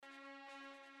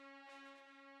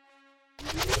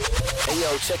Hey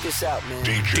yo, check this out, man.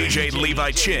 DJ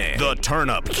Levi Chin, the Turn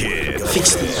Up Kid.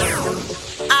 Fix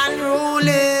it.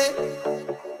 Unruly.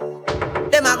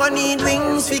 Them a gonna need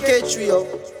wings fi catch we up.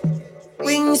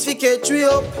 Wings fi catch we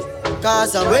up.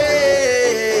 Cause I'm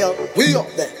way up. We up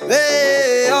there.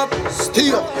 Way up.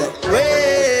 Stay up there.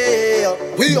 Way up.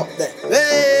 We up there.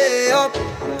 Way up.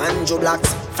 Andrew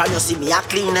Blacks. From you see me a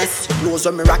cleanest. Knows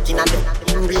when me rockin' at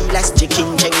the realest.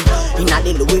 Chicken ching. Inna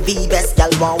the Louis V best. Y'all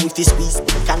want with his squeeze.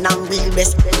 Can I'm real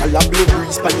best. Y'all a blue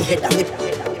breeze pan the head of me.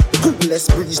 Coolest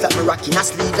breeze like me rockin' a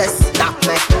sleeveless. That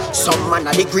me. Some man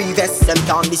a the grievous. Them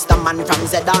can't miss the man from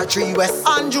ZR3 West.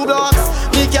 Andrew Blacks.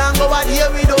 Me can't go out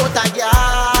here without a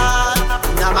girl.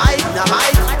 Nah my.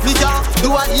 Me can't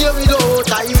do out here without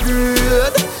a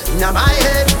girl. Nah my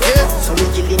head, yeah. So we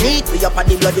kill the meat. We up on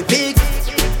the bloody pig.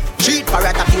 Treat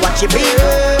parrot if you watch your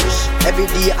bitch. Every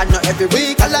day and not every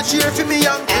week. I'll cheer for me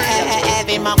young.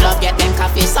 Every month club getting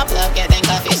coffee shop. Love getting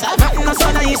coffee shop. Nothing no so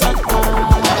nice. Early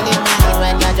morning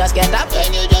when you just get up.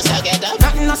 When you just get up.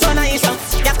 Nothing no so nice.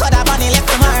 You could have bunny left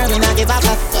tomorrow. We not give a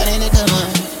fuck. But in the tomorrow.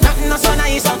 Nothing no so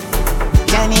nice.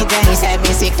 Jenny said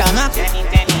me sick to up.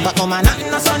 But woman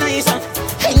nothing no so nice.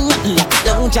 Hey, nothing like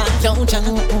don't jump.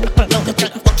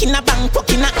 Poking a bang,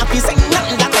 poking a happy. Say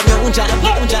nothing like a don't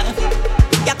jump.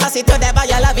 You pass it to the boy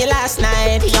you love you last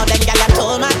night. Yo, then girl you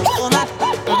told me.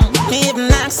 Me even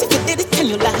ask if you did it and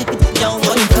you like it. Yo,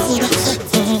 wouldn't do that.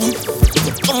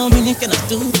 Oh, me if you not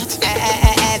do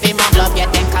that. Every month love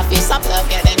getting coffee shop.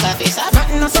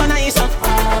 Nothing no so nice.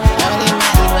 Only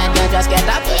mind when you just get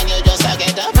up. When you just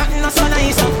get up. Nothing no so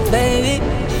nice. Baby,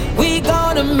 we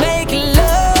gonna make love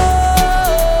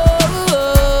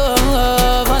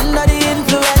under the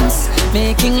influence.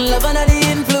 Making love under the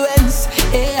influence.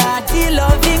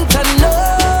 Loving to know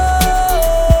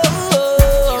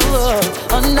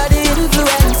under the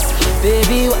influence,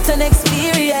 baby, what an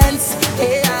experience.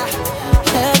 Yeah,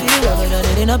 have you ever done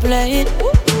it in a plane?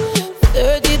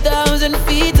 30,000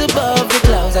 feet above the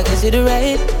clouds, I can see the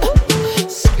rain.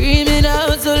 Screaming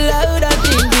out so loud, I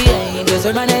think the angels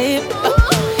are my name.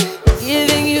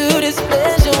 Giving you this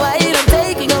pleasure while I'm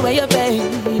taking away your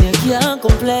pain. You can't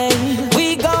complain.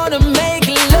 We gonna make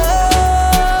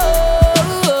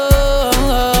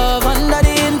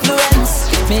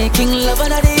making love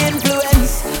under the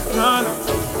influence. No,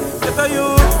 get a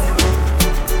youth.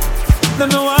 Don't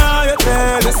know why you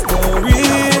tell the story.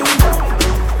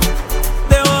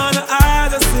 They wanna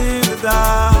hide us in the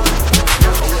dark.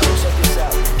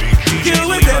 Kill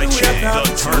with them with a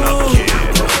tattoo.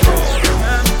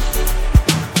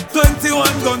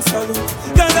 21 gun salute.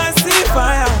 Cause I see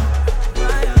fire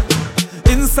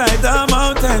inside the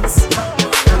mountains.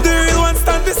 The real one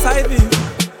stand beside me.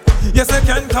 Yes, I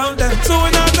can count them. So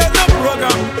we not take no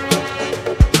program.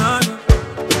 Nah.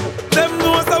 Them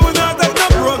knows that we not take no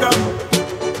program.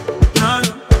 Nah.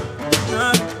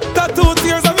 Tattoo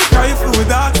tears and we cry through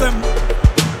without them.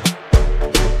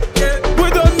 Yeah. We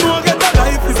don't know get the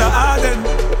life is a harden.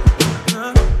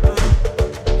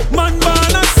 Man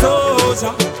born a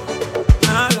soldier.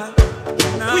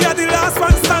 We are the last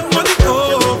one stand when it's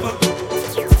over.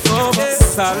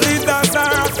 Solid as a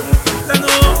rock.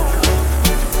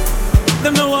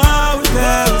 Them know how we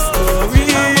tell the story.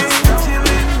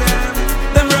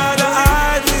 Them rather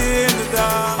hide in the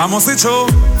dark. I must say true.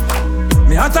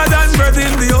 Me hotter than bread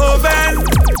in the oven.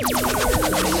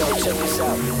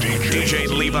 DJ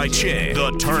Levi Chin,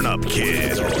 the Turn Up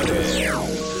Kid.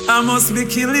 I must be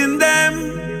killing them.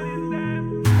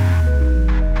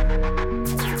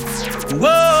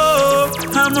 Whoa,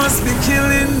 I must be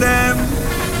killing them.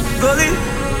 Gully.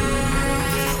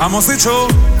 I must say true.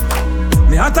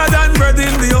 Me hotter than bread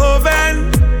in the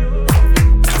oven.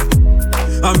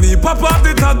 And me pop off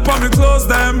the top and me close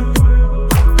them.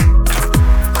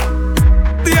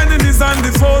 The enemies and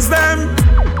the foes them.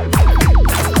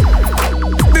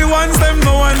 The ones them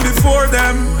no one before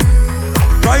them.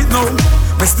 Right now,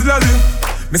 me still a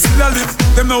live.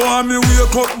 Them no want me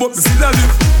wake up, but me still a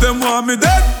live. Them want me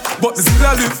dead, but me still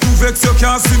a live. You vex you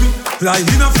can't see me, fly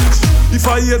in a fish. If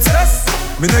I hate stress,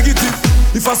 me negative.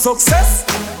 If I success,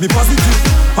 me positive.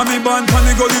 And me born pan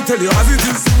me gully tell you as it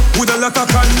is. With a lot of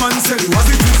con man tell you as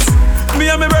it is. Me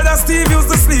and my brother Steve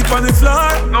used to sleep on the floor.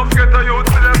 No get a youth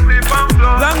to them sleep on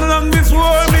floor. Long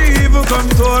before me even come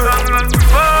to her.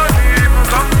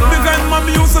 The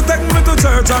grandmommy used to take me to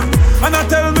church and I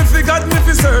tell me fi God me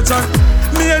fi search and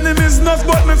me enemies enough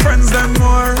but me friends them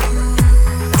more.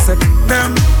 Say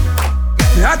them.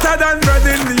 Me hotter than bread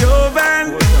in the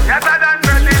oven.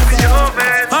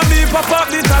 And me pop up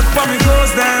the top for me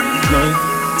close them.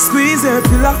 Squeeze your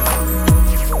pillow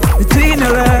between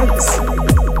your legs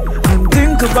and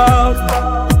think about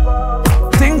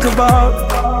about.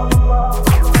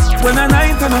 When a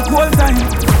night and a cold time,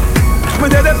 me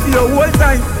dead for your whole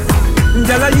time.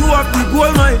 Girl, you have the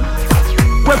gold mine,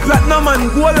 where platinum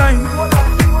and gold line.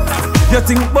 You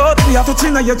think about me, I touch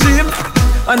in your dream,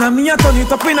 and I'm here turn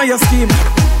it up in your scheme,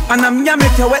 and I'm here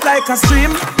make you wet like a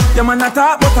stream. Your man a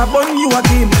talk but I burn you a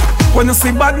game. When you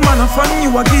see bad man I fun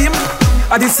you a game.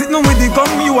 I dey sitting with the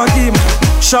gun you a game.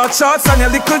 Short shots and your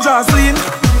little jaws lean.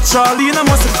 Charlene I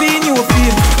must fiend you a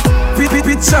fiend.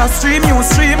 Picture stream you a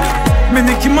stream. Me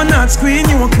Nicki Minaj queen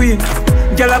you a queen.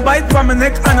 Girl a bite from my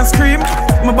neck and a scream.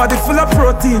 My body full of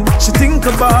protein. She think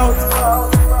about.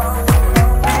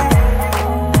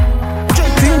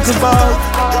 Think about.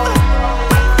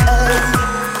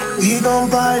 We gon'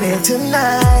 party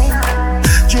tonight.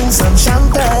 Drink some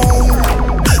champagne,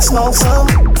 smoke some.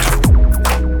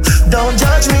 Don't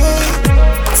judge me,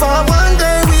 for one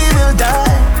day we will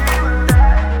die.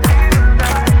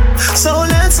 So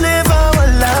let's live our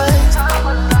lives.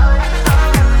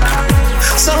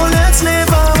 So let's live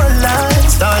our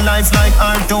lives. Star life like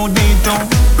R2D2.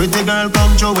 Pretty girl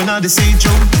come through when I see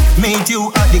you. Meet you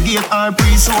at the gate or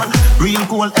pre-soul. Real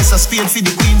cool as a spade for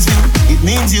the Queen's view. It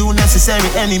means you necessary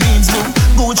any means boo.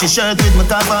 Gucci shirt with my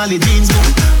Cavalli jeans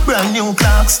boo. Brand new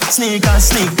clocks, sneakers,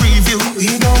 sneak preview.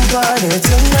 We gon' party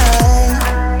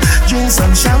tonight. Drink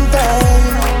some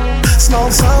champagne,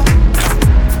 smoke some.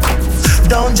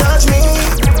 Don't judge me,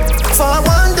 for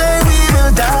one day we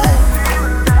will die.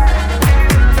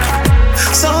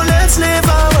 So let's live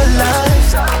our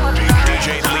lives.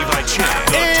 DJ Levi Chen,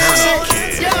 the Turn Up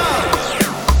Kid.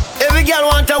 Every girl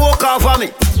want to walk off of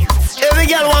me. Every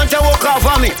girl want to walk off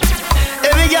of me.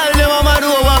 Every girl them a mad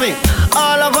over me.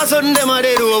 All of a sudden them a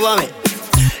dead over me.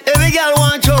 Every girl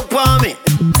want choke on me.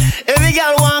 Every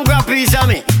girl want grab piece of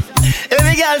me.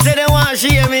 Every girl say they want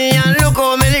share me. And look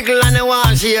how me little and they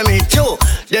want share me too.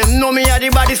 Them know me a the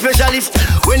body specialist.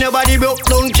 When your body broke,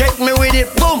 don't check me with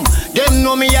it. Boom. Them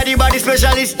know me a the body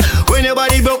specialist. When your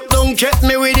body broke, don't check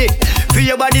me with it. Feel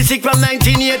your body sick from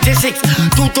 1986.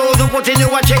 2014 you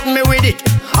a check me with it.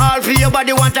 All for your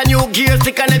body want a new gear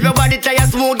stick. And if your body tire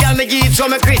smooth, girl me give it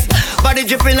some crisp. Body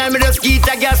dripping like me just get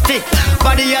a gas stick.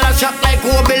 Body yellow shot like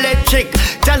Kobe electric.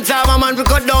 Chance of a man we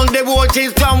cut down the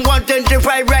voltage from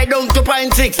 125 right down to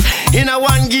 0.6. In a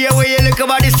one gear where you look a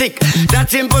body sick. That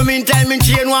simple mean time in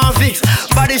chain one fix.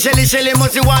 Body shelly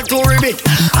must you want to ribbit.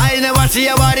 I never see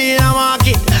your body in a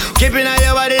market. Keeping on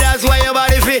your body, that's why your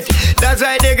body fit. That's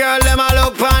why the girl them all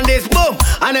up on this. Boom.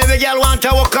 And every girl want to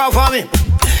walk off on me.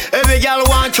 Every girl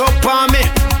want chop on me.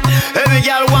 Every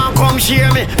girl want come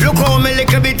share me. Look how me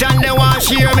little bit and they want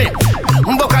share me.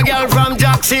 Book a girl from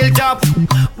Jack's Hilltop.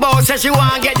 Boss says she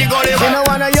want get the gully. She no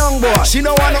want a young boy. She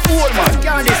no want a old man.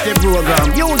 Can't this the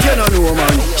program. You don't know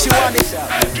man. She want this.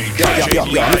 Yo, I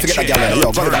forget that girl.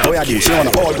 Yo, go back. What you do? She want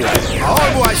an old boy. A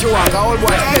old boy she want. A old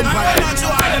boy.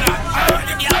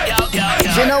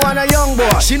 She no want a young boy.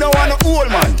 She no want a old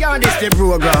man. Can't this the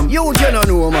program. You don't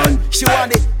know man. She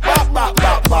want it. Back.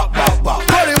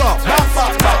 Gully back.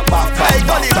 Hey,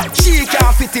 gully back. She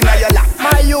can't fit in your lap.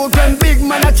 My youth and big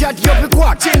man a chat you be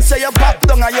quack. Chin say you pop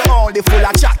down and you all the full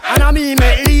of chat. And I me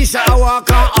make Lisa a walk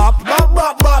on up. Back.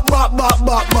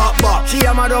 She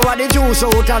a mad over the juice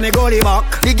out and me gully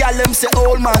back. The girl them say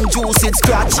old man juice it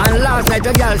scratch. And last night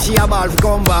the girl she a ball to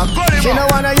come back. She no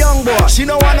want a young boy. She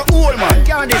no want an old man.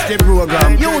 Can't this the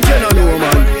program. You don't know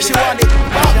man. She want it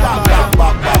back.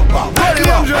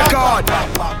 Claims record.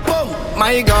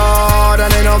 My God,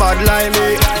 and they no bad like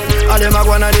me. All them a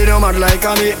go and they no mad like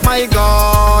me. My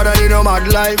God, and they no mad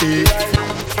like me.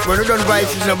 When you don't buy,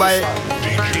 she's no buy.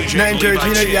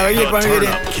 9:13, you gotta get one with it.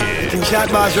 In short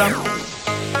Bashment.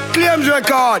 Claims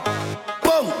record.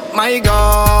 Boom. My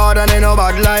God, and they no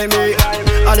bad like me.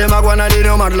 All them a go and they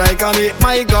no mad like me.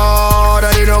 My God,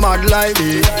 and they no mad like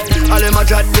me. All them a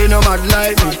chat, they no mad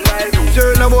like me.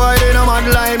 Certain boy, they no mad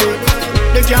like me.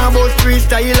 They can't bust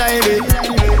freestyle like me.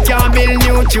 Can't build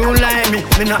new tune like me.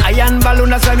 Me no iron balloon,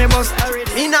 that's why me bust.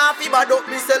 Me nah fi bad up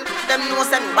myself. Them know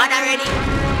say me bad already.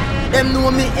 Them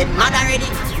know me head mad already.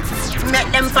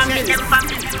 Make them family.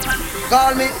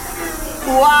 Call me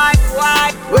why?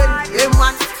 When him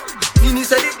want Nini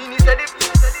said it.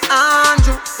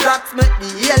 Andrew, that's make the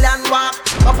alien walk.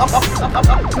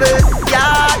 Play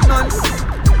yard man.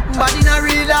 But in a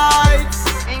real life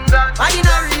England. But in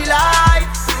a real life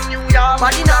New York.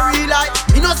 But in a real life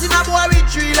you know see a boy with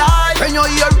 3 life. When you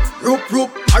hear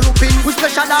rope, a rooping. We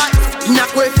specialize in a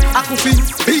quest, a cooking.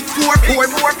 Big more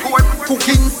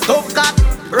cooking. Top cat,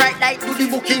 right like do the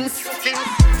bookings.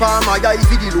 Farmer, yeah, if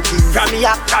you the looking. From me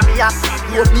up,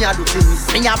 you up me a do things.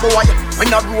 Me a boy,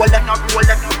 when not roll it.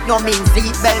 No mean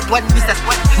seat belt when we say.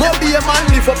 Mo be a man,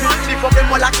 lift up them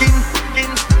all a king.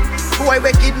 boy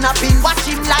we kidnapping. Watch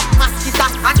him like mosquito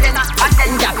and then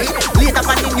Gabby. Later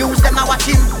on the news them a watch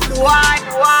him. Why?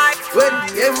 When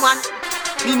him man,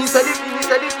 Mini said it.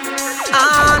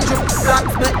 Andrew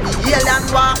Blacksmith, the alien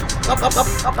walk up,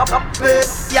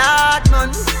 yard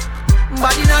man.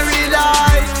 But in a real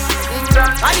life,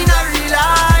 but in a real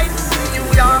life,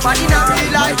 but in a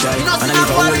real life, and I live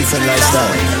a whole different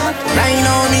lifestyle. Right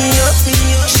now me up,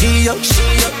 she up.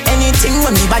 Anything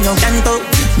when me buy your canto,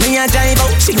 me a drive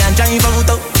out, she a drive out.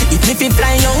 If me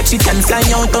fly out, she can fly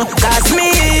out. Cause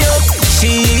me up,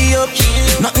 she up.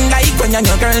 Nothing like when your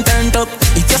girl turned up.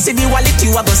 If you see the wallet,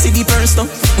 you a go see the purse.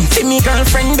 See me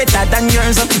girlfriend better than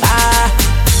yours.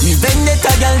 Me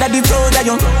vendetta girl that be proud of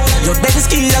you. Your Benz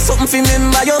key or something for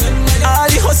remember you. All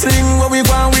the hustling where we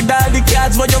going with all the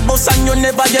cards where you boss and you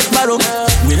never get borrow.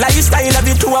 We lifestyle of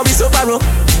you two we so borrow.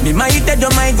 Me might dead, you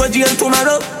might go jail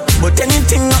tomorrow. But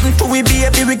anything happen to we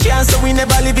baby we can't, so we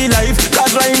never live a life.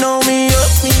 Cause right now me up,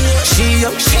 she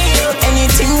up.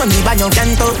 Anything when me buy your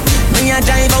canto, me a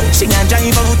drive out, she a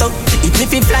drive out. If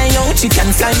me fly out, she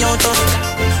can fly out.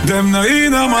 Them no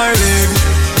inna my leg,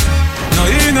 no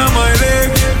inna my leg.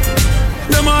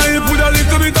 Them a help with a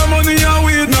little bit of money and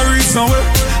weed, no reach nowhere.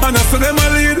 And I say them a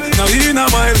lead, no inna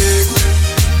my leg,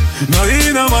 no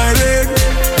inna my leg.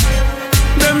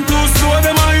 Them too slow,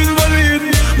 them a invalid.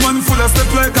 Man full of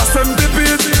step like a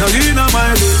centipede. No inna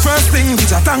my leg. First thing,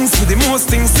 bitch, I thanks for the most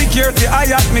things. Security, I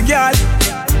at me guard.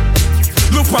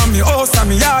 Look on me house and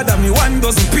me yard and me 1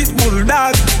 dozen pit bull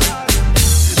dog.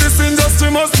 This industry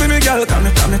must be me girl. Come me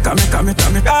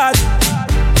hard.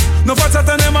 No fat chat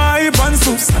and them a hype and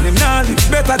soups, and them nah live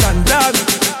better than that.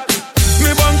 Me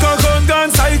bank account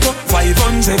gone psycho,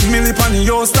 500 million on the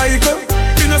house cycle.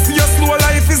 You know see your slow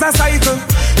life is a cycle.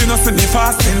 You know see me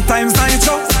fast 10 times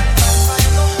nitro.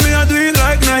 Me a do it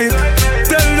like night.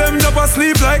 Tell them drop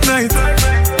asleep like night.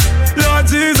 Lord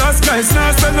Jesus Christ,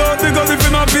 now spend out the gun if you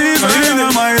not peace. No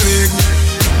inna my leg,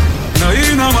 no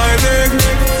inna my leg.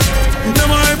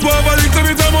 Them a hype over little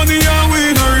bit of money and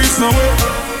we no reach nowhere.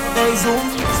 Hey Zoom,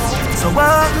 so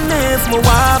what if my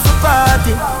wife a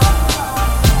party?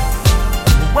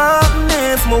 What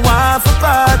if my wife a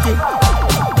party?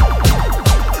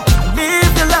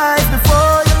 Live your life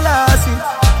before you lost it.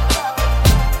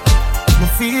 Me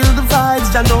feel the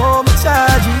vibes, I know me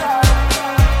charge it.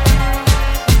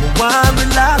 Me want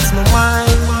relax my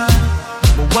mind,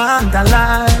 me want a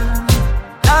line.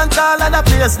 Dance all of the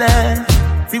place there,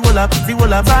 feel up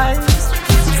vibes.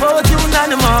 Vote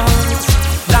unanimous.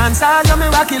 Dance all you me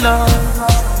rocky love.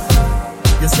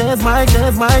 You save my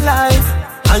life,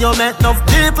 and you make enough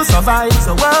people survive.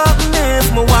 So what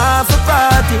if my wife a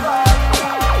party?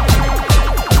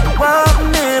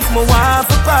 What if my wife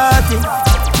a party?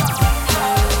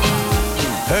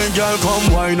 Hey girl,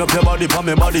 come wind up your body, pa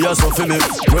me body a so for me.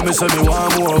 When me say me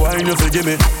want more, wine you forgive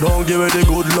me. Don't give it the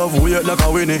good love, wait like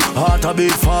a winnie. Heart a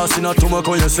beat fast in a tumor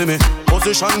when you see me.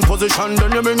 Position,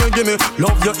 then you bring it, give me.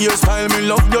 Love your hairstyle, me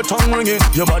love your tongue ringing.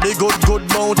 Your body good,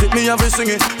 bout it, me have it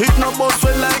singing. It no bust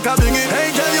well like a bingy.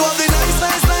 Hey girl, you have the nice,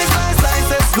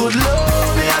 good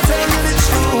love. Me I tell you the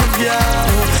truth, yeah.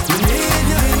 Me need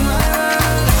you in my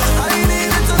world. I need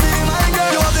it to be my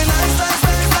girl. You have the nice,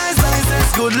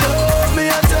 good love. Me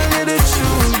I tell you the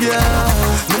truth, yeah.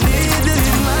 Me need you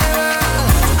in my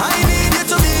world. I need you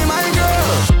to be my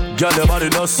girl. Girl, your body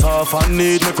does soft and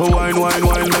neat. Make a wine,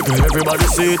 make everybody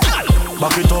see it.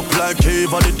 Back it up like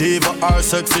Eva, the diva. Our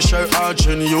sexy shirt,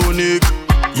 arching unique.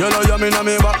 Yellow yummy na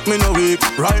me back, me no weak.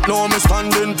 Right now me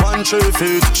standing on 3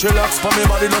 feet. Chillax for me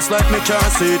body just like me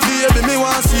can't see it. Baby, me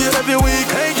want see it every week.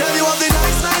 Hey girl, you have the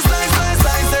nice,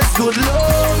 good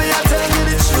love. Me I tell you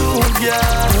the truth,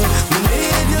 yeah. Me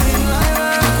need you in my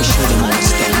world.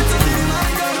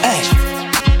 Hey,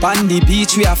 on the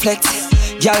beach we are flex.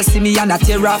 Y'all see me and I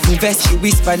tear off my vest. She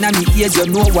whisper in my ears, you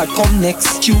know what come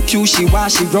next. QQ, she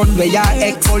want, she run where your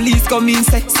ex. Police come in,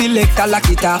 select a lock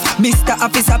it off. Mr.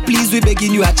 Officer, please, we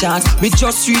begging you a chance. Me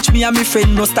just reach me and my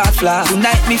friend no start flash.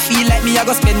 Tonight me feel like me I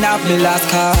go spend off my last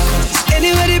car.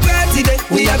 Anywhere the party day,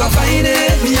 we a go find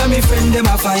it. Me and my friend, them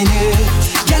a find it.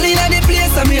 Girl inna the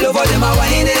place and me love how them a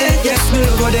whine it. Yes, me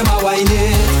love how them a whine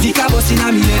it. Vika bus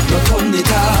inna me head, no turn it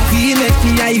off. We make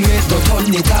me irate, no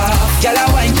turn it off. Girl a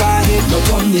whine for head, no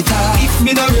turn it off. If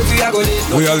me no review, I go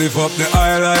dead. We a live up the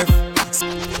high life.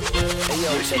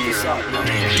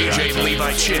 DJ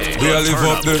Levi Chick. We a live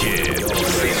up the.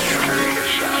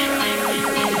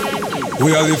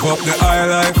 We a live up the high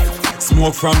life.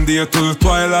 Smoke from day till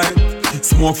twilight.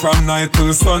 Smoke from night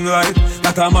till sunlight.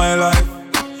 That a my life.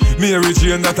 Mary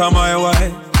Jane, that a my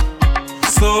wife.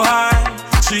 So high,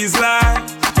 she's like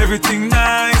everything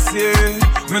nice, yeah.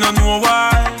 Me no know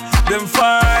why them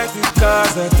fight it,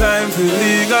 cause the time to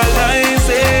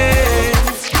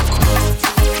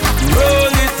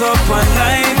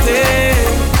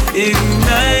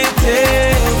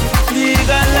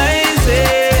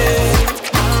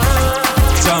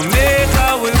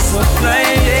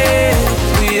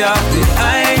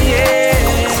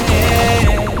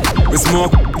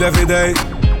smoke every day.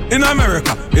 In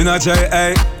America, in a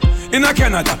JA, in a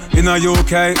Canada, in a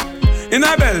UK, in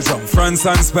a Belgium, France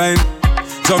and Spain.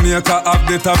 Jamaica have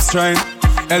the top strain,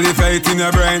 elevating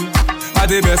your brain. Are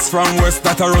the best from West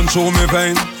that a run through me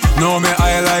vein. Know me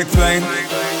I like plain.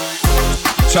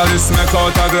 Chalice make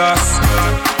out a glass.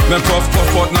 Me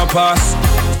puff out no pass.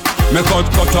 Me cut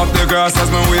up the grass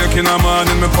as me wake in the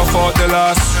morning. Me puff out the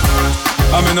last.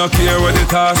 I me no care where the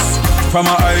task. From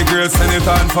a high grade send it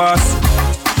on fast.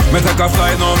 Me take a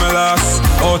flight now me last.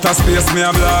 Outer space me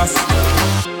a blast.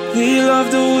 We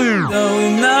love the world, though we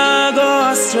not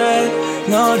go astray.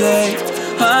 No day,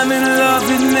 I'm in love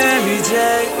with Mary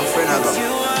J.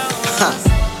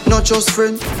 Not just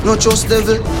friend, not just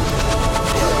devil.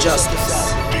 Yeah,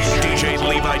 justice. DJ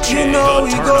Levi J, you know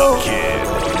the we go kid.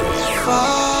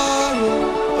 far.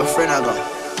 A friend I go.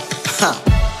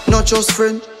 Not just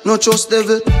friend, not just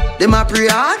devil. Them a pray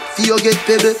hard for you get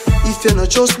pebble. If you not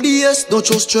just BS, not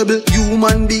just trouble.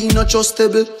 Human being not just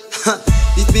stable.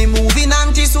 If me moving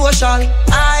anti-social,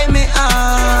 I may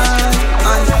I.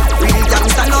 And real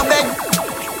gangsta no beg.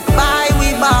 Bye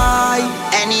we buy.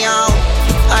 Anyhow,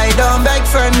 I don't beg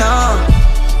for now.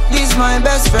 This my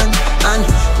best friend. And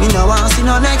me no want see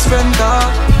no next friend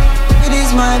talk. It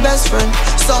is my best friend.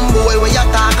 Some boy where you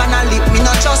talk and I lip, me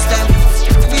not trust them.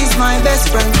 This my best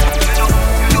friend.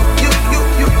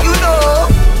 You know.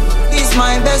 This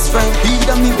my best friend. He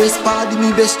da me best party,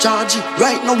 me best charge.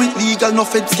 Right now it legal, no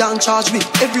feds can't charge me.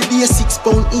 Every day £6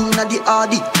 in a the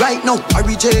RD. Right now, I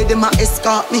reject them a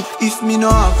escort me. If me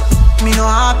no have, me no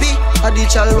happy. I the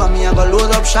chalwa me I go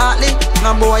load up shortly.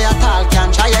 My boy a tall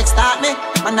can try extort me.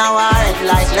 Man now I head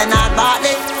like Leonard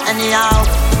Bartley. Anyhow,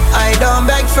 I don't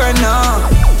beg for no.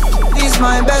 This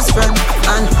my best friend.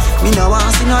 And me no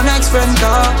want see no next friend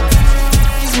talk.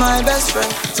 This my best friend.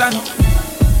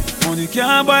 Money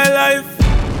can't buy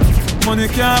life, money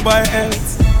can't buy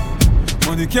health,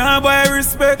 money can't buy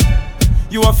respect.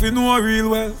 You have to know real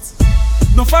wealth.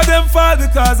 No for them fall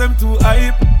because them too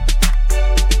hype.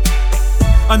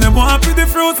 And them want to the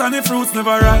fruits and the fruits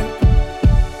never ripe.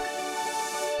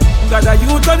 Got a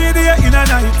youth on the day in a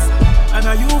night, and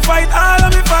a you fight all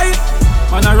of me fight.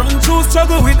 Man I run through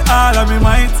struggle with all of me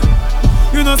might.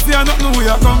 You know see I don't know where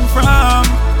you come from.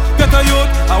 Get a youth,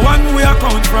 a one we a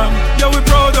come from. Yeah, we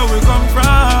proud of we come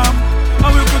from.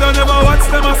 And we coulda never watch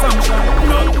them assumption.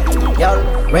 No.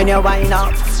 Yo, when you wind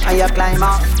up and you climb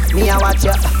up, me a watch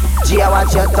you, G a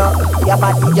watch you too. Your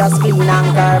body just clean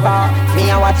and curve up. Me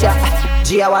a watch you,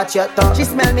 G a watch you too. She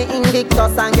smell me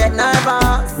Invictus and get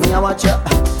nervous. Me a watch you,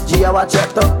 G a watch you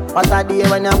too. What a day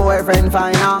when your boyfriend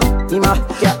find out. Him a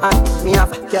fuck your hand, me a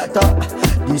fuck your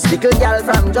too. This little girl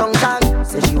from Junction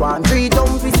say she want 3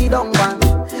 dumb pussy dung van.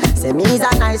 Say me is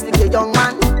a nice little young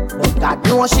man, but God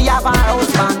knows she have a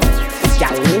husband.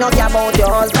 Girl, me no care about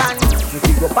your husband. If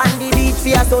you go on the beach for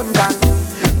your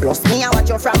suntan. Plus me I watch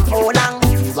you from how long.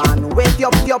 You want to wake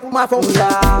you up my phone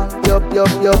down. Yup.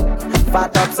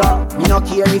 Fat up so. Me no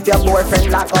care if your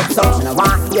boyfriend lock up so. Me no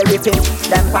want hear if him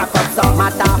them pack up so.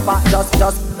 Matter fat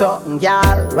just talking,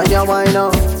 girl. When you wind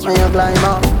up, when you climb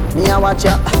up, me I watch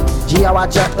you, G I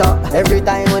watch you too. Every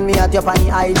time when me at you on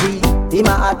the IG, him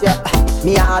a at you.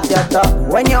 Me a at your top.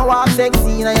 When you walk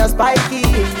sexy and you spiky,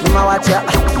 me a watch you,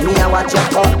 me a watch your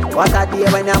cup. What a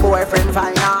day when your boyfriend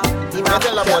find out. He ma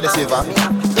tell about the silver.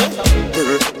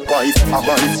 Wife, a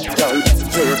wife, girl.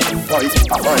 Wife,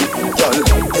 a wife, girl.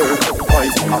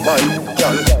 Wife, a wife,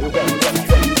 girl.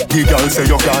 The girl say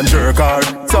you can't jerk her,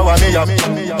 so I me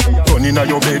turn inna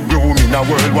your bedroom in a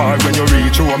world war. When you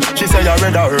reach home, she say you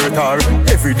rather hurt her.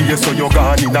 Every day so you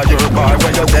gone inna your bar.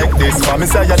 When you take this for me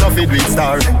say you no fit with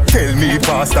star. Tell me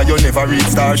pastor you never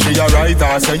reach star. She a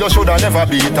writer say you shoulda never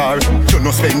beat her. You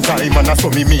no spend time and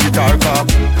so me meet her car.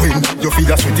 When you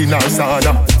feel a sweat in her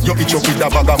sauna, you itch up with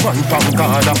a bag of man from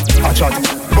Ghana. A chat,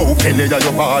 oh Pele ya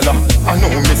your baller. I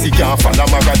know Messi can't follow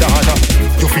Maradona.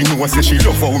 You feel know say she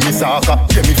love how me soccer.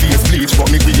 Yeah me face bleach but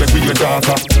me with your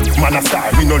darker. Man a star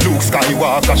me no Luke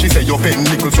Skywalker. She say you pen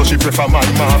nickel so she prefer my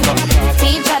marker.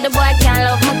 Teacher the boy can't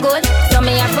love me good, so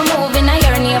me have to move in a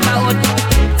your neighborhood.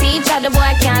 Teacher the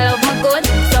boy can't love me good,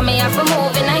 so me have to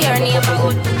move in a your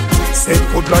neighborhood. Set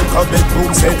good like a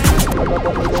bedroom set.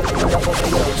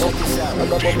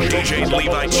 DJ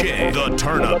Levi J, the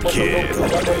Turn Up Kid.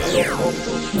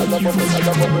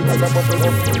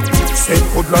 Set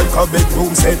good like a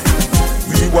bedroom set.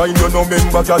 Rewind you no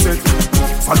member cassette.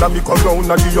 Follow me go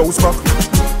round at the house back.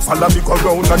 Follow me go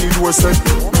round at the doorstep.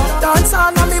 Dance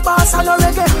on a me boss and a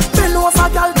reggae. Below for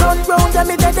girl turn round and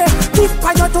me dead. Tip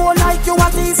on your toe like you a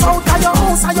thief out of your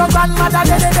house and your grandmother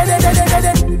dead.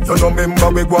 You no member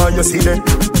we go and you see them.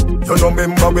 You no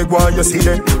member we go and you see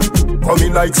them. Come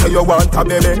in like say you want a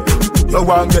baby. You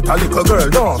want get a little girl,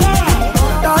 no?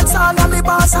 Dance all on me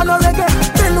boss and no reggae.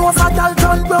 Bend over, girl,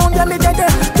 turn brown, yeah me dead.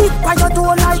 Kick by your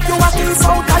door like you a thief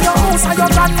out of your house and your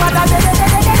grandmother dead.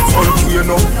 Funky, you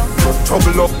know,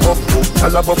 trouble up,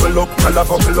 tell a bubble up,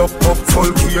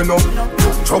 funky, you know,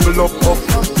 trouble up,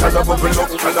 tell a bubble up,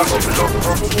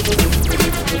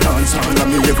 Dance all on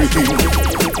me everything,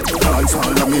 dance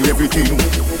all on me everything,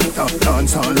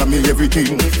 dance all on me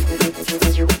everything.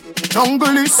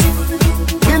 Jungle is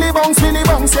Billy Bounce,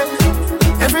 yeah.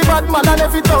 Every bad man and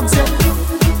every dog say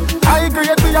I agree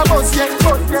with a buzz, yeah.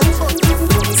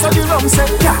 So the rum say,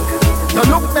 yeah. You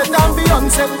look better than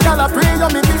Beyonce. Y'all a pray you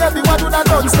me baby, what would I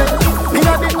done say? Me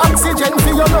got the oxygen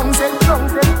for your lungs,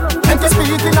 and to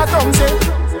speak in a tongue, say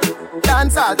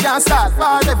dancehall can't start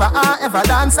forever and ever.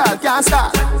 Dancehall can't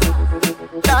start.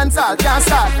 Dancehall can't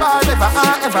start forever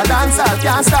and ever. Dancehall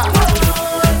can't start.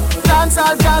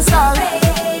 Dancehall can't start.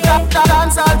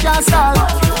 Dancehall can't start.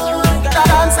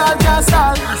 Dancehall can't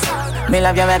start. Me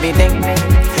love your everything.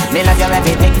 Me love your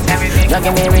everything. You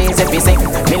give me reason to sing.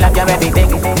 Me love your everything.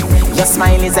 Your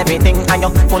smile is everything, and you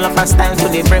full of a style to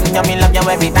the brim. You me love you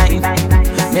every time.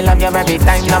 Me love you every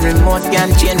time. No remote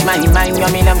can change my mind. You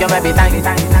me love you every time.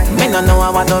 Me no know I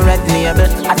want to red label.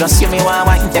 I just you me want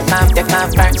wine. Take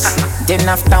off first. Then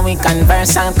after we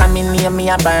converse, and come in near me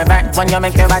a pervert. When you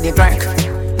make your body twerk,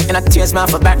 you not tears me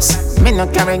for burst. Me no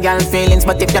carry girl feelings,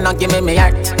 but if you not give me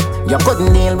heart, you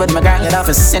couldn't deal with my girl. You'd have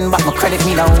to send back my credit.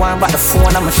 Me don't want but the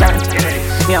phone on my shirt.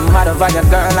 Me a mad over your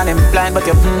girl and I'm blind, but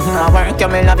you I work. You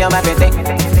me love you everything.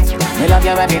 Me love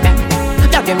you everything.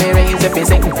 You give me raise if you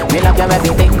sing. Me love you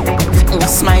everything. Your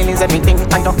smile is everything.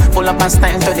 And you pull up and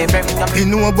stand to the brim. You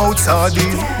know about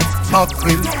sardine,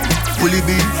 mackerel, bully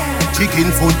beef,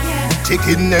 chicken foot,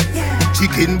 chicken neck,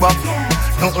 chicken back.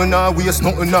 Nothing a waste,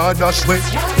 nothing a dash way.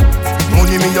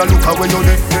 Money me a look away you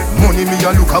there. Money me a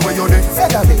look away you there.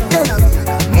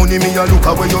 Money me a look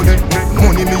away you there.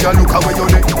 Money me a look away you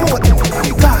there.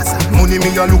 Money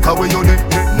me a look away you there.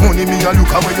 Money me a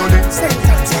look away you there.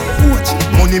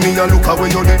 Money me a look away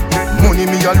you there. Money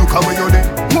me a look away you there.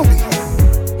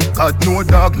 God no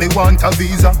dog me want a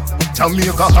visa.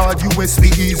 Jamaica hard, US be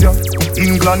easier.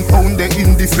 England pound they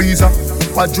in the freezer.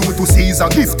 What due to Caesar,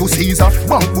 gift to Caesar.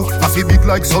 Bank book a fi big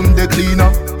like Sunday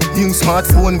cleaner. New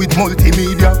smartphone with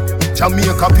multimedia.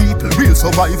 Jamaica people, real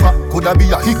survivor. Coulda be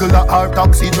a higgler or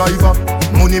taxi driver.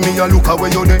 Money me a look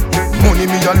away you there. Money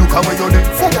me a look away you there.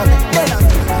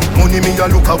 Money me a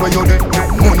look away you there.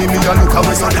 Money me a look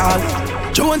away you there.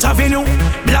 Jones Avenue,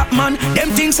 black man,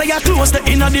 them things say you close the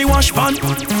inner the wash pan.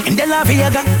 In the La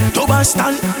Vega, to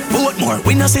Boston, Boatmore,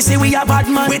 we no see we a bad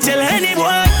man. We tell any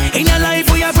boy, in your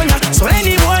life we a bring. So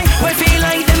any boy, we feel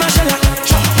like them a shella.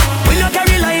 We no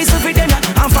carry lies with them.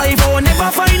 And 5-0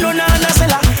 never find no nana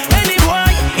seller. Any boy,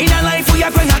 in your life we a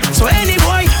bring. So any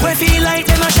boy, we feel like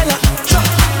them a shella.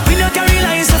 We no carry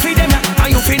lies with them.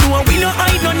 And you feel no, we no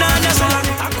hide no nana seller.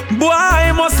 Boy,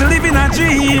 I must live in a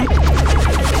dream.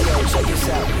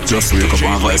 Just wake up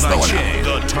and vice that one.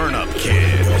 The Turn Up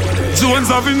Kid.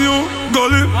 Jones Avenue,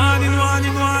 Gully.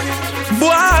 Boy,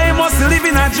 I must live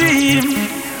in a dream.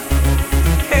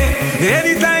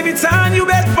 Anytime it's on, you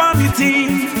bet for me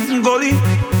team, Gully.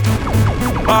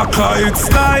 Arcade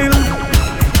style.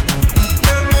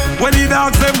 When the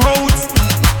dogs them out,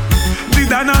 the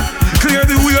Dana clear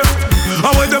the way.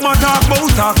 And when them a talk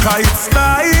about arcade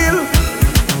style,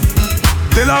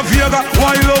 they love Vega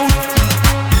wild out.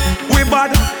 We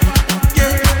bad,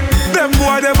 yeah. Them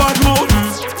boy they bad mouth.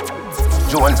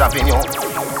 Jones Avenue,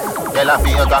 De La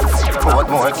Vega,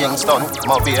 Portmore, Kingston,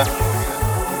 Mobile,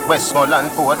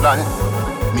 Westmoreland, Portland.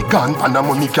 Me gone pan a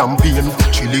money campaign.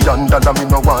 $1 trillion me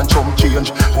no want some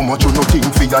change. How much you no think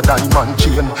for your diamond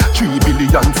chain? 3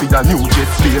 billion for your new jet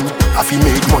plane. I fi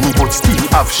make money but still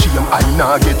have shame. I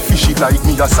nah get fishy like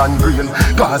me a sand grain.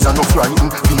 Gaza no frighten,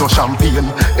 me no champagne.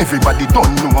 Everybody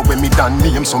don't know when me done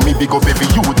name. So me big up every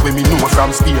youth when me know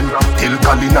from Spain. Tell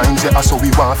Cali 9 say so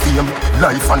we want fame.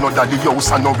 Life another the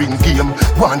house and no ring game.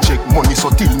 Want check money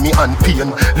so till me and pain.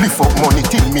 Lift up money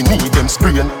till me need them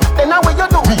sprain. Then how you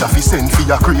do? Me a fi send for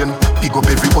your crane. Pick up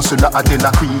every hustler at the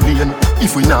La Cree lane.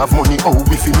 If we not have money, how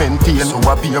we fi maintain? So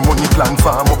I be a money plan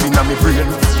farm up in a me brain.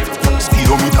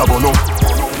 Speedometer burn up.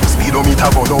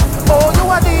 Speedometer burn up. Oh, you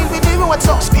a deal with the road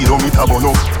so. Speedometer burn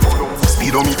up.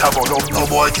 Speedometer burn up. No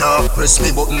boy can't press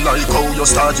me button like how you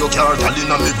start your car.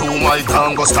 Calling on me room, I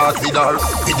can't go start with her.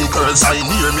 With the girls I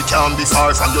near me can't be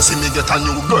far. From you see me get a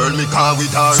new girl, me can't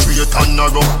with her. Straight and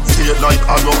narrow, straight like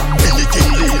arrow. Anything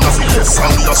lean off the left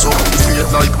from me so. Straight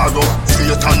like arrow,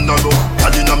 straight and narrow.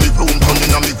 Calling on me room,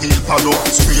 turning on me wheel. arrow.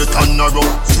 Straight and narrow,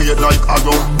 straight like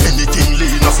arrow. Anything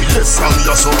lean off it left from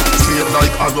your soul. Straight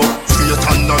like arrow, straight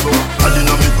and narrow. All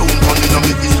inna me room, all inna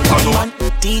me eat arrow.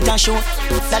 Tita show,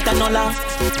 that a no laugh.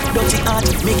 Dirty heart,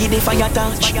 me give the fire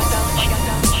touch.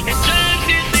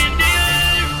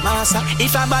 Massa,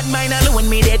 if a bad mind alone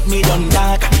me dead, me done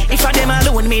dark. If a them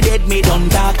alone me dead, me done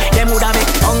dark. Them woulda make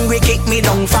hungry kick me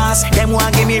down fast. Them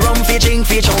want give me rum fi drink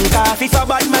fi chunk off. If a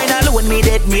bad mind alone me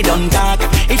dead, me done dark.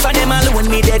 If a them alone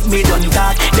me dead, me done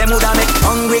dark. Them woulda make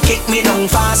hungry kick me down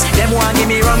fast. Them want give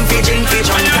me rum fi drink fi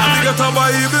chunk off. Get a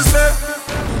Bible say,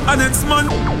 and next man,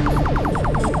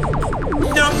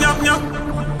 nyam nyam nyam.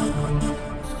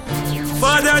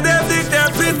 Father, they dig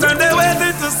their pit and they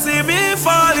waiting to see me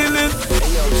falling in.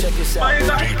 My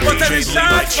God, but every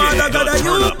shot, Father God,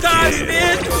 you calling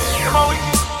it.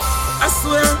 I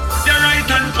swear, you're right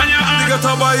hand on your arm. Get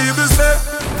a Bible say,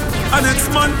 and next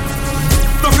man,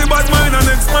 nothing bad mind, and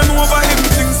next man over him,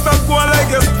 things stop going like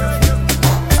it.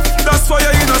 That's why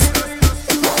you're in us.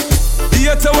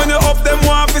 Yet when you up them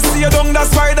want to see you down, that's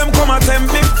why them come and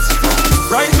tempt me.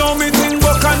 Right now me think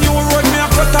buck and you road me a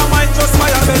cut a mic just by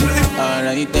a Bentley.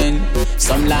 Alright then,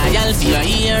 some loyal for your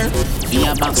ear, for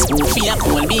your back school, for your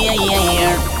cool be a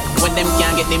year. When them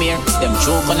can't get them here, them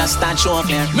choke on a start show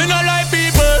clear. Me no like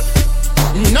people,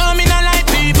 no me no like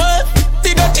people.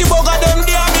 The dirty bugger them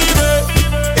they are evil,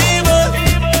 evil,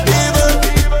 evil.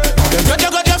 Them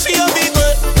got your fear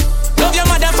people. Love your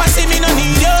mother for see me no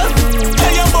need you.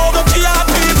 Tell your bugger to your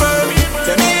people.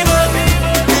 Them evil,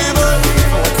 evil.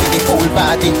 The pool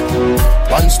party.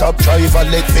 One stop driver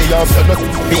let me off the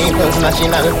People's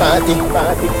National Party.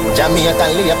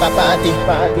 Jamaican Labour Party.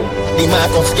 The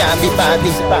Marcus Garvey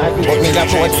Party. But me a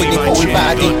vote for the pool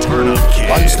party.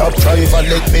 One stop driver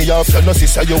let me off the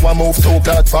sister you a move too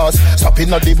glad fast.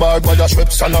 Stopping at the bar by the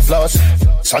Schweppes and a floss.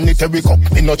 Sanitary cup,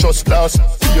 me no just glass.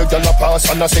 Here girl a pass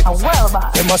and a say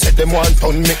them a say them want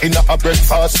turn me in a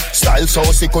breakfast. Style so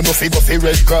sick on no fi go fi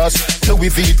Red Cross. Louis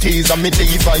VT's and me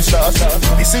Levi's last.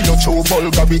 This is no true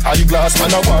Bulgari eyeglass.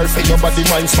 Man a war for your body,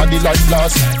 minds for the life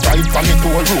last. Drive from me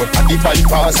toll road at the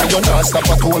bypass. And you not stop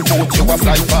a toll boat, you a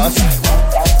fly past.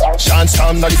 Chance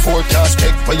time na the forecast.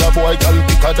 Take for your boy, girl,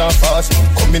 quicker than fast.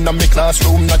 Come in a me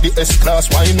classroom, na the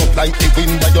S-class. Wine up like the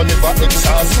wind that you never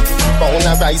exhaust. Pound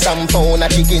a rice and pound a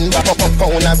chicken back.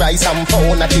 Pound a rice and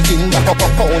pound a chicken back.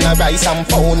 Pound a rice and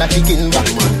pound a chicken back.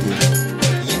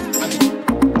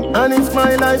 And if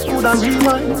my life could have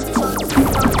rewind,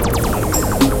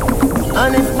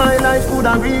 and if my life could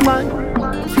have rewind,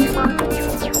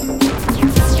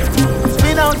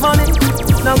 without money,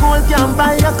 no gold can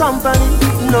buy a company.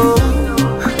 No,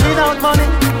 without money,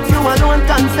 you alone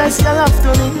confess your love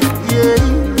to me. Yeah,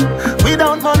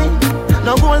 without money,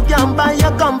 no gold can buy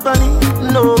a company.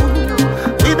 No,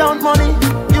 without money,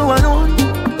 you alone.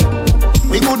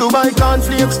 We could do buy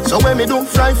cornflakes, so when me do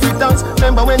fry fritters.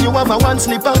 Remember when you have a one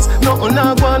slippers. Nothing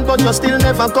a go on, but you still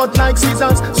never cut like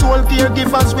scissors. Soul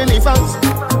caregivers, believers.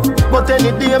 But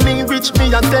any day me reach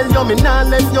me and tell you me nah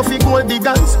left you fi gold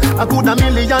diggers. I could a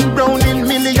million brown in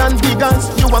million diggers.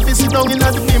 You have to sit down in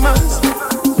the beamers.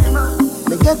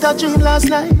 Me get a dream last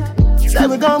night, say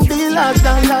we gon' be large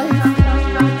than life.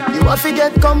 You have to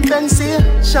get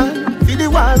compensation for the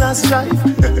war and strife.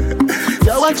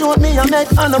 You want to me I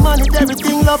make on the money,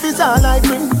 everything love is all I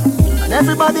bring. And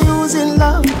everybody who's in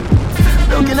love,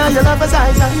 looking at your lover's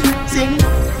eyes and sing.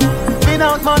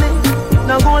 Without money,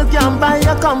 no gold can buy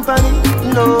a company.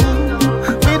 No,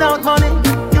 without money,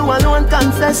 you alone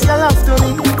confess your love to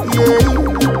me. Yeah,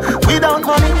 without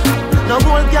money, no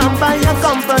gold can buy a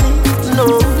company.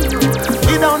 No,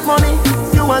 without money,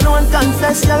 you alone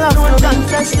confess your love to me.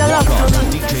 Confess your love to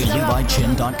me.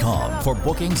 DJLeviChin.com for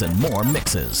bookings and more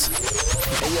mixes.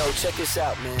 Hey yo, check this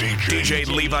out, man. DJ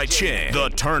Levi Chin, the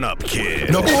Turn Up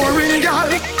Kid. No boring gal,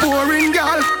 boring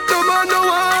gal. No man no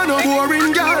one, no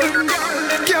boring gal.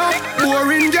 Girl,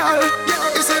 boring gal.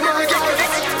 You say my gal,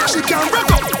 she can't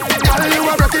rock up. Girl, you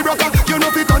a rocky rocker. You know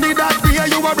fi turn it that way,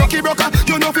 you a rocky rocker.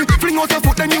 You know fi fling out your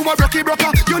foot, then you a rocky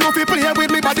rocker. You know fi play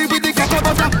with me body with the cock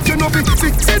butter. You know fi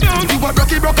sit down, you a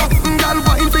rocky rocker. Girl,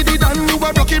 wine fi the dan, you a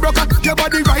rocky rocker. Your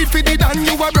body right fi the dan,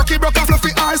 you a rocky rocker.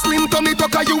 Fluffy eye, slim tummy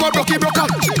tucker, you a rocky rocker.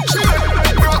 She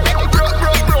like rock, rock, rock,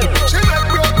 rock. She like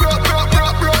rock, rock, rock,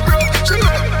 rock, rock, rock. She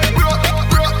like rock,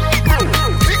 rock, rock.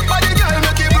 Big body girl,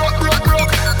 make it rock, rock, rock.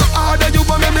 Go harder, you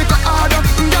wanna make go harder.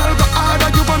 Girl, go harder,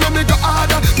 you wanna make go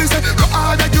harder. Me say go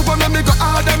harder, you wanna make go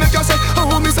harder. Make you say,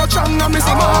 oh, me so strong and me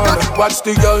so mad. Watch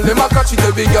the girl, them a catch it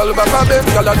every girl back a bed.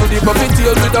 Girl a do the puppy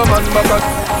tail with a man back a.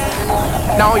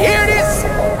 Now hear this.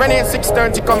 When it's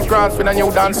 6:30 come cross with a new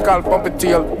dance called Pump It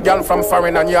Tail. Girl from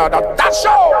foreign and yard that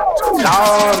show.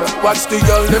 Down. Watch the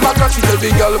girl, them a catch it,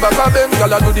 every girl back of them.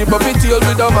 Girl a do the puppy tail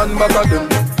with a man back of them.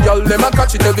 Girl, them a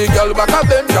catch it, every girl back of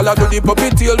them. Girl a do the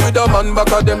puppy tail with a man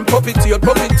back of them. Puppy tail,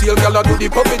 girl a do the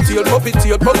puppy tail, puppy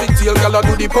tail, girl a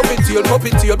do the puppy tail, girl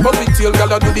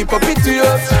a do the puppy tail.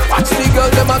 Watch the girl,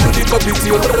 them a do the puppy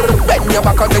tail. Bend your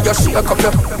back and then you shake up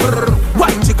your.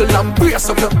 Wine jiggle and brace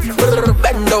up your.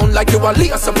 Bend down like you a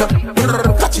lace up your.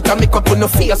 Catch it and make up on the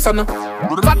face on.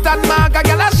 Fat and maga,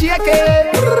 girl a shake it.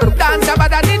 Dance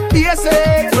about that it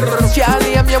basic. Can't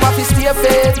name you off his stay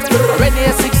fit. When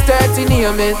it's 6:30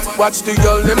 name it. Watch the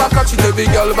girl, them a catch it, every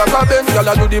girl back of them. Girl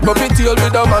a do the puppy tail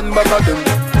with a man back of them.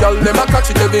 Girl, them a catch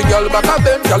it, every girl back of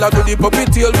them. Girl a do the puppy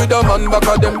tail with a man back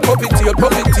of them. Puppy tail,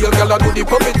 girl a do the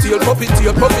puppy tail, girl a do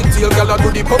the puppy tail, girl a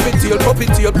do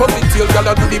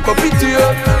the puppy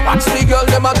tail. Watch the girl,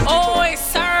 them a do. Oh,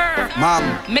 sir. Mom.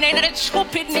 Me ain't the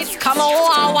stupidness. Come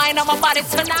on, wine on my body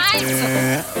tonight.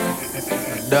 Yeah.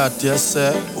 That you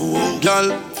say,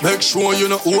 girl, make sure you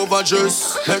not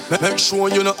overdress. Make sure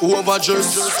you not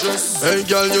overdress. Hey,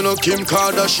 girl, you know Kim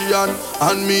Kardashian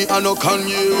and me, I know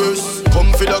Kanye West.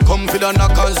 Come for the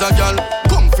knockers, girl.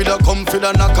 Come for the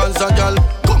knockers, girl.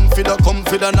 Come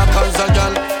for the knockers,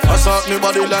 girl. Assault me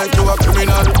body like you a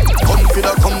criminal. Come for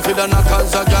the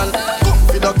knockers, girl.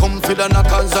 Come for the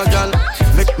knockers, girl.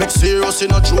 Make serious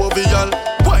in a jovial.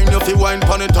 Wine if you wine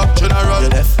pon the top general.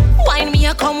 Wine me,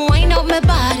 come wine up my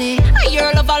body.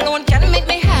 Your love alone can make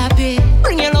me happy.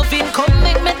 Bring your love in, come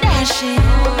make me dash it.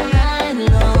 All night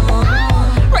long.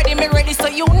 Ready, so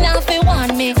you now feel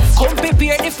want me. Come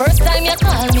prepare the first time you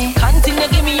call me. Continue,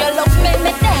 give me your love, make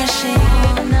me dash it.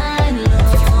 All night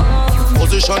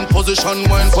long. Position,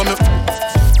 wine for me.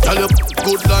 Tell you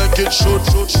good like it should.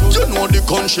 You know the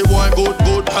country boy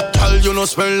good. I tell you no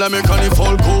smell like me can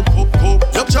fall cook.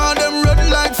 You charge them red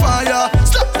like fire.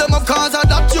 Slap them up cause of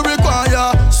that you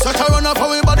require. Set a run up for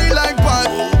me body like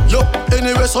pipe. Yo,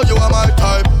 anyway so you are my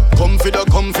type. Come for the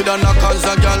knockers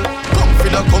a gal. Come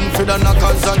for the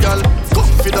knockers a gal.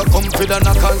 Come for the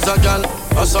knockers a gal.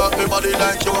 Assault me body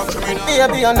like you a criminal.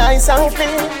 Baby you're nice and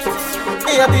clean.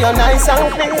 Baby you're nice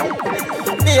and clean.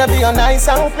 Baby you're nice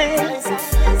and clean.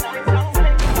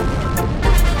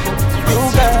 You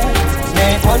girl,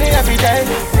 make money every day.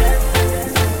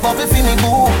 But we feeling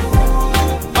good.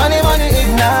 Money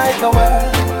ignite the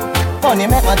world. Money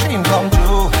make my dream come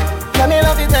true. Let me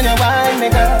love it and you wine me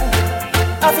girl.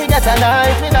 I forget a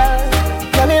night with her.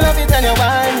 Let me love it and you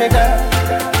wine me girl.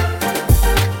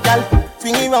 Girl,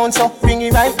 swing it round so bring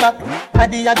it right back.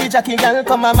 Addy Jackie girl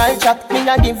come on my track. Me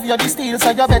a give you the steel so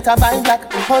you better buy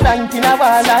black. Hold on in a wall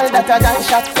all that a dance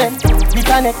shot then. We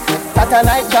connect, that a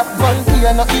light drop. Gold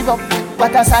here no give up.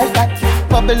 What a sight that.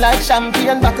 Bubble like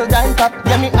champagne, buckle down top.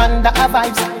 Yeah, me under a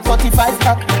vibes, 45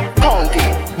 pack. County.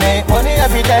 Make money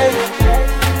every day.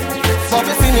 But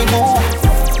we feeling good.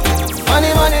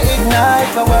 Money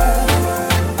ignite the world.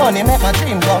 Money make my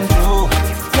dream come true.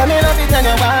 Yeah, me love it and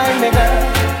you wine me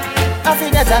girl. I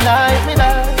forget a night with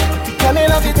her. Yeah, me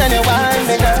love it and you wine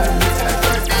me girl.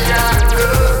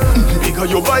 Bigger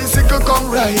your bicycle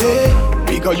come right here.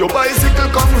 Bigger your bicycle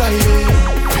come right here.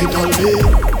 Pedal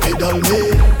me,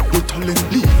 you talent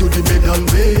lead to the medal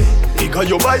way. Bigger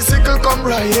your bicycle come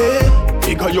right here.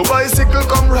 Bigger your bicycle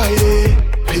come right here.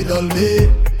 Pedal me,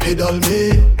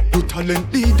 you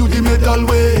talent lead to the medal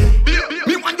way.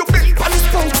 Me want you bend on the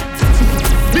stroke.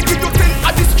 Me give you 10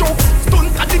 at the stroke. Stunt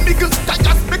at the middle, that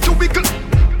just make you wiggle.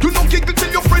 You know giggle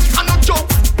till you're fresh and no joke.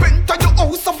 Bend to your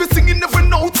house, I'll be singing every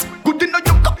note. Good enough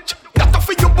your couch, that's a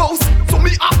for your boss. So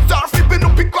me after flipping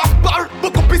up pick off bar.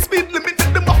 Buck up his speed limit.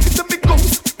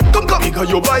 Bigger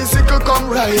your bicycle come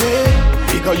right here.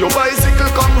 Bigger your bicycle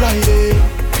come right here.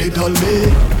 Pedal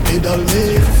me,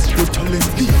 you talent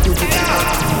lead to the pedal.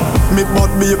 Me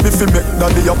bought baby fi make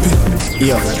daddy happy.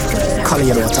 Yo, call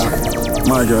your daughter.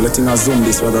 My girl, let him zoom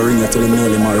this. We're gonna ring you till you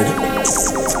nearly married.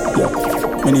 Yeah,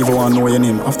 me never wanna know your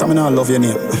name. After me now I love your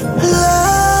name.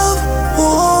 Love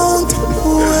won't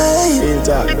wait.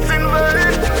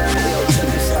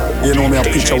 You know me a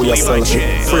picture with yourself.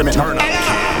 Frame it now.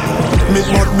 Me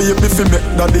bought baby fi make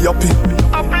daddy happy.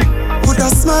 With a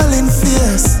smiling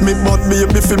face. Me bought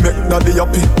baby fi make daddy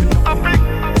happy.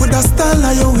 With a style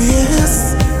of your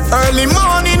waist. Early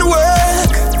morning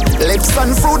work. Lips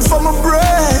and fruit for my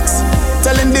breaks.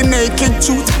 Telling the naked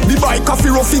truth. The bike coffee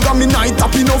rough figure me night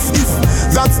up enough. If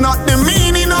that's not the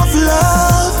meaning of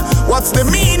love, what's the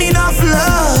meaning of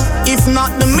love? If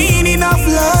not the meaning of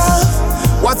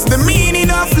love, what's the meaning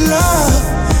of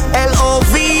love?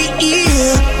 L-O-V-E,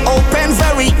 open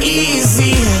very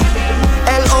easy.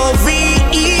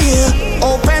 L-O-V-E,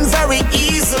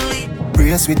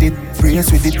 brace with it, brace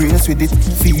with it, brace with it.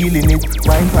 Feeling it,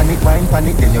 wine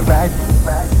panic, then you ride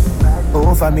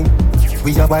over me.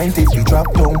 We are wine till we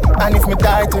drop down. And if me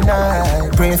die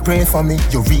tonight, pray for me.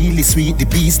 You're really sweet, the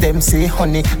bees them say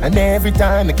honey. And every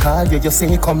time I call you, you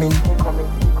say come in.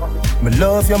 Me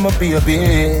love you, my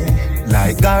baby.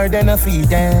 Like garden of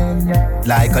Eden,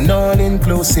 like an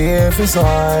all-inclusive resort.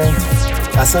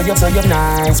 I saw you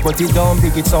nice, but it don't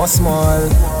big, it's so small.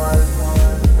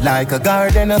 Like a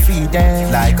garden of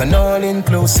Eden, like an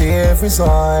all-inclusive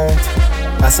resort.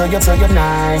 I saw you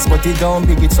nice, but it don't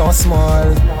big, it's so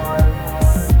small.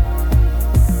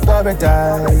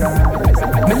 Paradise.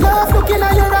 Me love looking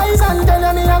at your eyes and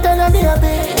telling me a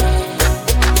bit.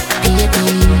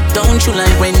 Don't you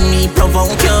like when me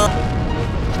provoke you?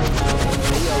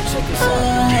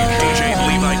 DJ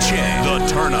Levi Chen, the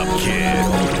Turn Up Kid.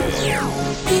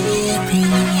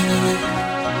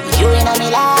 You in a me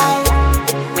life,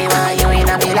 me want you in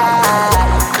a me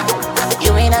life.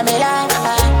 You in a me life.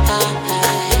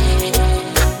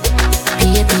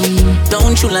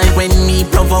 Don't you like when me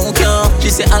provoke you? She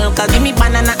say, Alka, give me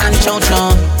banana and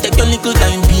chow-chow. Take your little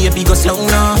time, baby, go slow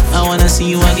now. I wanna see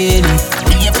you again.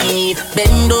 Baby,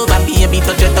 bend over, baby,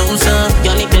 touch your toes,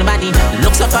 your little body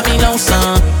looks up at me now,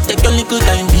 son. Take your little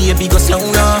time, baby, go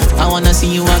slow now. I wanna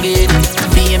see you again.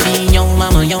 Baby, yo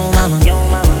mama, yo mama, yo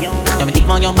mama, yo mama. Let me think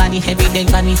on your body, heavy day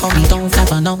body, for me, don't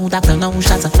stop, no doctor, no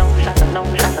shots.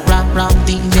 Rock,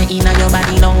 DJ, in your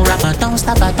body, no rapper, don't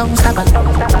stop, don't stop.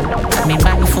 Me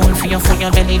body full for your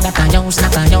belly, that a yo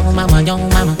snacker, yo mama, yo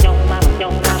mama.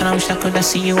 And I wish I could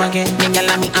see you again. Me girl,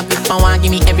 me happy for one,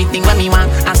 give me everything when me want.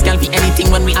 Ask girl for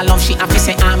anything when we all love, she happy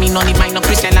say, me no need mine, no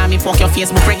Christian, me fuck your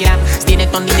Facebook regular. Stay there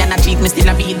on the other cheek, me still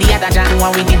a be the other jam.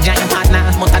 One with the giant partner,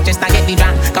 but I just a get the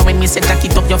drunk. Cause when me say jack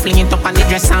it up, you fling it up on the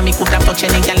dress, me could have touched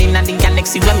any girl in the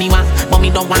galaxy when me want. But me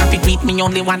don't want to tweet, me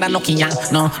only want a lucky ya.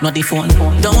 No, not the phone.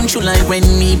 Don't you like when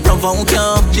me provoke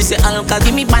you? She say, Alka,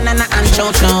 give me banana and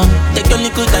chow-chow. Take your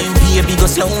little time, baby, go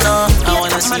slow now. I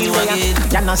wanna see you again.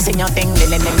 You know see your thing, when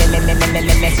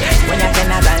you turn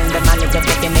around, the man is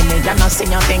picking in it. You know see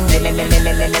your thing, yo,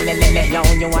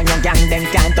 you and your gang, them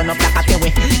can't turn up like a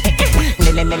peewee.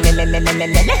 We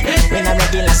not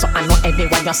regular, so I know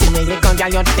everyone you see me. You gon'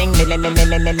 get your thing,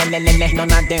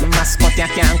 none of them mascot you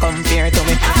can't compare to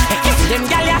me. Them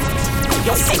gal ya,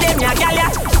 you see them ya gal ya.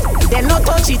 They no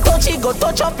touchy, go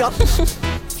touch up your.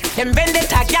 Them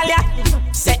vendetta gal ya,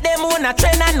 set them on a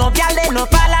train and no gal they no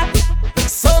pala.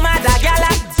 So mad a gal ya,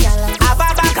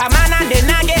 ababa kamana they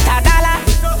na get a dollar.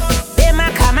 They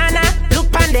ma kamana, look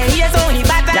pan the ears only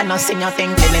butter. You no see your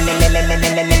thing,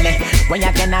 when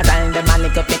you can around them a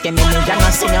little picking in me. You no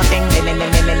see your thing, yo,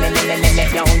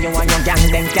 you and your gang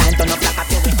them can't turn up like a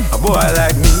peewee. A boy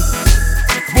like me,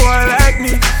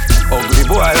 ugly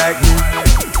boy like me.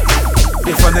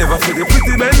 If I never feel the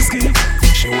pretty Bensky,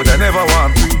 she woulda never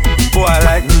want me. Boy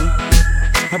like me,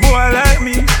 a boy like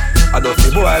me, a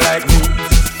dirty boy like me.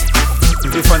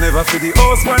 If I never feel the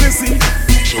house when you see,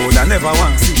 she woulda never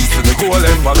want see. She see the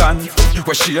golden wagon,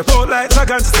 where she a out like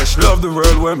dragon. She say she love the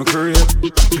world where me create.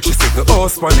 She said the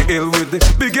house on the hill with the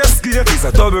biggest gate is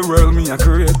a double world me a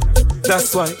create.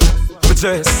 That's why me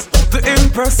dress to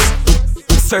impress.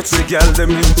 Search the girl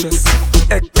them interest.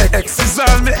 X is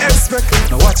all me expect.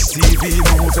 Now watch TV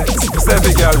movies, cause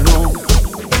every girl know.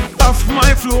 Off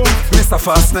my floor, Mr.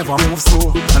 Fast never move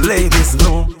slow. And ladies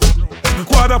know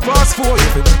 4:15,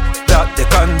 if it that they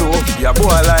can do. Yeah,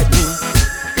 boy like me,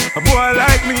 a boy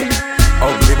like me,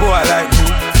 ugly boy like me.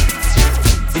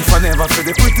 If I never feel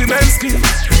the pretty Bensky,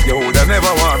 you woulda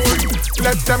never want me.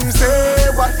 Let them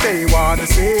say what they wanna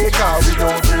say, cause we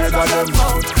don't care what them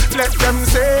out. Let them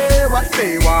say what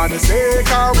they wanna say,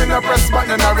 cause we no press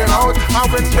button and ring out.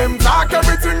 And when them talk,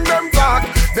 everything them talk,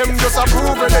 them just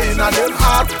approve it in a them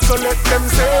heart. So let them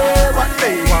say what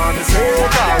they wanna say,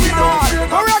 cause we don't care.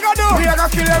 What we gonna do? We gonna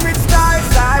kill them with style,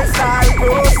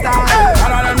 pro style.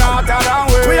 None of them not that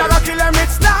way. We gonna kill them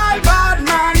with style, bad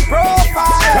man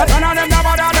profile. None of them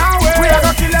not that way. We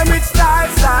gonna kill them with style,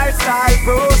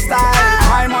 pro style.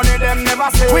 My money them never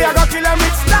say. We gonna kill them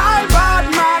with style, bad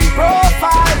man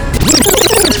profile.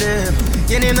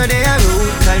 You know they are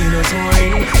rude, cause you know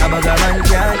scoring. A bag of man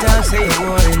can't talk, say you're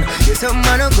boring. You some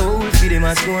man a gold, feed them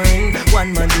a scoring.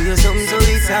 One man do you something, so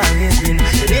it's always been.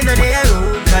 You know they are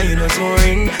rude, cause you know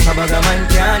scoring. A bag of man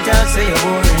can't talk, say you're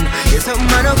boring. You some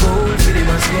man a gold, feed them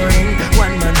a scoring.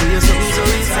 One man do you something, so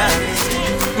it's always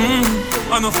been.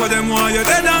 I know for them why you're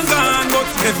dead and gone, but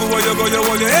everywhere you go, you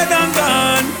hold your head and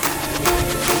gone.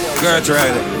 Girl,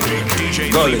 try it.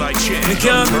 Golly, me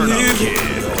can't believe it.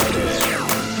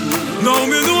 No,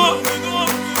 me know.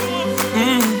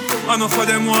 I know for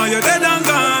them why you're dead and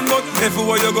gone, but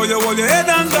everywhere you go, you hold your head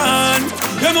and gone.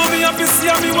 You know me happy see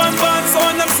me one band, so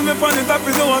when them see me on it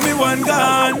happy, know me one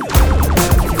gone.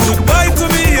 Goodbye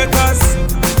to me haters,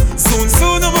 soon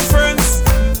my friends.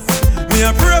 Me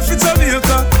a pray for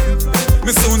Jamaica,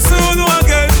 me soon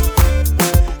again.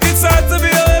 It's hard to be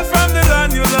away from the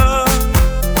land you love.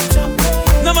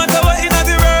 No matter what in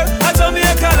the world, I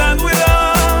Jamaica land we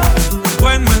love.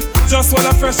 When me just while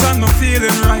I fresh and me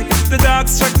feeling right, the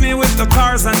dogs check me with the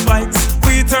cars and bikes.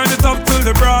 We turn it up till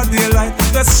the broad daylight.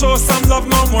 Let's show some love,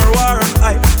 no more war and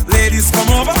hype. Ladies come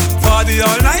over, party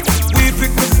all night. We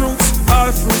pick the fruits,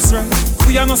 all fruits right.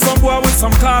 We are no some boy with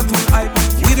some cartoon hype.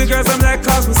 We the girls I'm like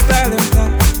cause we style them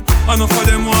tight. I know for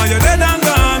them why you're dead and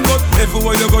gone, but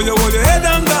everywhere you go you hold your head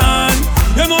and gone.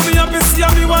 You know me happy see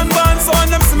me one band, so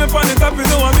when them see me on it happy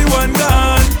know me one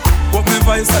gone. But me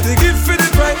vice I they give for the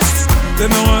price. They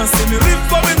no want see me live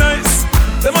for me nice.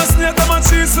 Them a snake, them a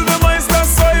cheese to the mice.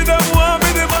 That's why them want me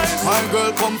the mice. My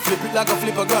girl come flip it like a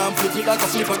flippergram. Flip it like a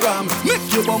flippergram. Make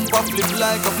your bumper flip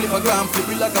like a flippergram. Flip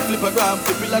it like a flippergram.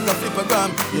 Flip it like a flippergram.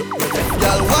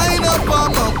 Girl, wind up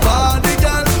on my body,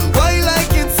 girl. Why like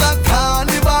it's a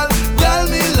carnival? Girl,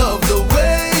 me love the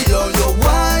way you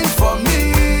wine for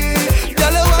me.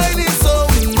 Girl, your wine is so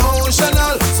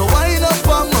emotional. So wind up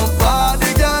on my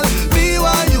body, girl. Me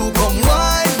while you come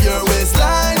wine your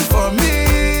waistline for me.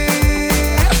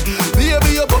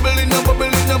 Baby, you're bubbling,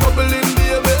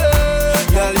 baby.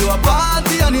 Girl, you a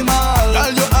party animal.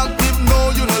 Girl, you active,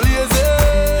 no, you no lazy.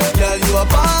 Girl, you a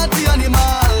party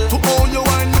animal. To own your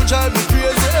wine, you drive me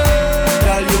crazy.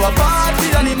 Girl, you a party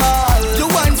animal. You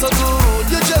wine so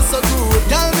good, you just so good.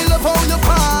 Girl, me love how you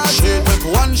party. She take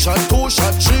 1 shot, 2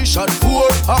 shot, 3 shot, 4.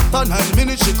 After 9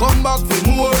 minutes, she come back for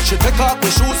more. She take off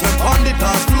the shoes and on the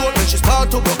dance floor. Then she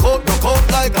start to broke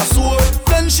out like a sword.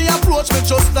 Then she approach me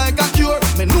just like a cure.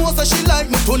 Me know that she like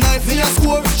me tonight, me a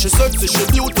score. She sexy, she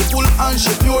beautiful and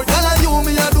she pure. Tell her you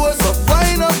me a do so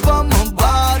wind up on my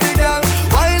body, girl.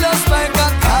 Wind us like a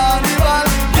carnival.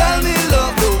 Girl, me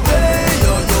love the way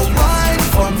you wine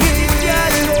for me.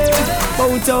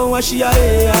 Out on what she a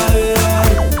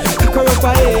cock her up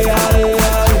a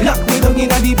lock me down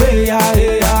inna the bay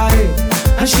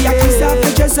and she a kiss off the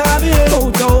dress of me.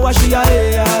 Out on what she a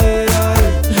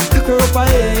cock her up a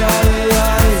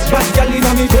bad girl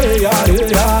inna me bay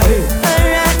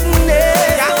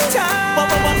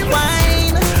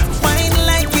Wine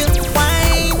like you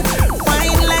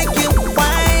wine like you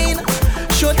wine.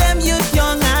 Show them you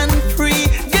young and free.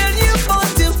 Girl, you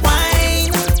want to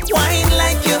wine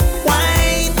like you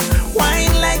wine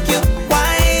like you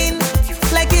wine.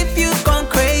 Like if you gone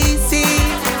crazy.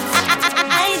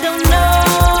 I don't know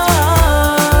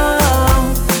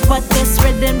what this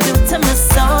rhythm do to my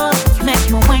soul. Make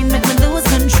me wine, make me lose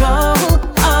control.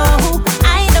 Oh,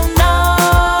 I don't know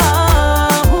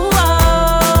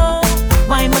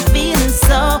why am I feeling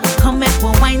so. Come make me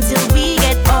wine till we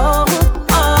get old.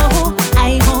 Oh,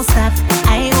 I won't stop,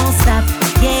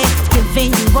 yeah,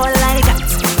 giving you all I got.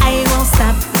 I won't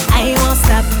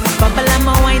stop, bubble on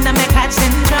my wine and make catch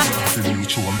and drop. To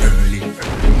reach home early,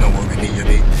 no worry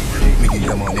baby. Me give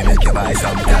you money, make you buy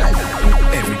some time.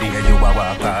 Every day you a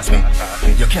walk past me,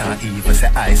 you can't even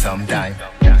say I sometime.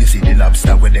 You see the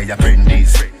lobster where they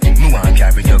apprentice. Me want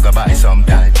carry you go buy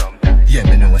sometime. Yeah,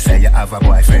 me know say you have a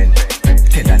boyfriend.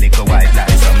 Tell a little white lie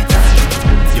sometime.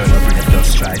 You no brave,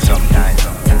 just try sometime.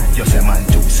 You say man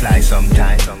too sly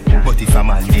sometime. But if a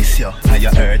man miss you and you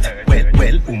hurt,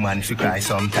 well, woman fi cry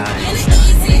sometime.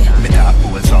 Me talk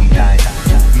cool sometime.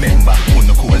 Remember, who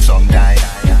no cool sometime.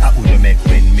 I who no make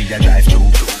when me a drive through.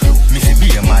 Me see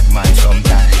be a madman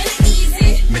sometime.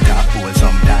 Me talk cool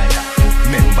sometime.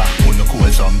 Remember, who no cool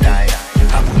sometime.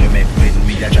 I who no make when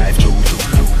me a drive through.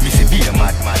 Me see be a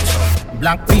madman sometime.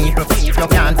 Black people, you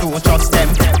can't do trust them.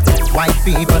 White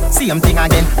people, same thing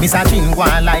again. Mr.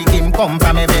 Chingwa like him come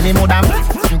from a very mudam.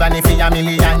 Granny for a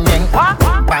million yen.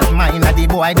 Bad mind of the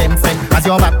boy them friend. As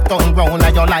your back turn round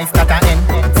and your life that a end.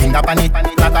 Finger on it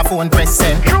like a phone press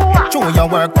send. Show your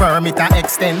work permit a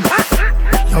extend.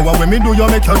 Yo, what when me do you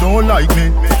make you don't like me?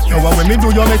 Yo, what when me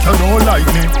do you make you don't like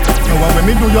me? Yo, what when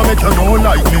me do you make you don't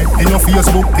like me? In your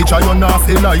Facebook picture you not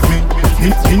feel like me.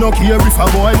 Me no care if a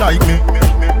boy like me.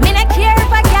 Me not care if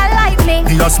a girl like me.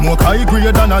 Me a smoke high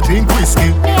grade and a drink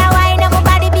whiskey. Me a wine on my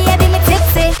body, baby, me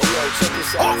tipsy.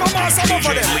 Over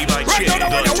DJ Levi J,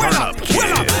 the turn up kid.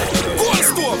 Well up, Gold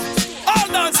Stove, all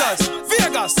dancers,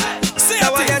 Vegas. Say a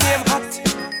thing. Your name hot,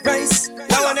 Rice.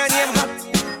 Now your name hot,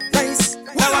 Rice.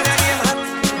 Now your name hot,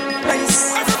 Rice.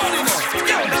 Everybody know.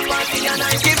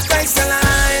 Give thanks to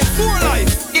life, more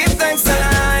life. Give thanks to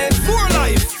life, more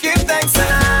life. Give thanks to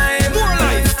life, more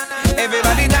life.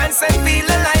 Everybody dance and feel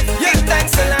alive.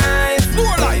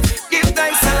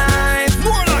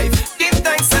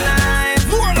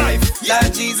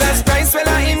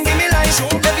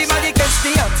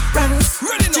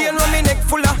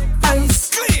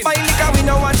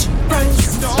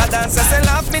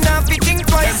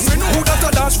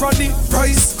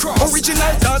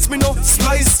 Original dance, me no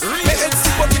slice. Me head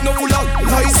sick but it no full of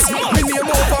lies. Me name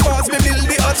over Mars, me build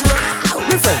the hot rock.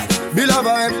 Me friend, Bill a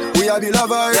vibe, we are Bill a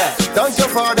vibe. Thank your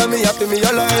father, me happy me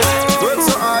alive. Work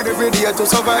so hard every day to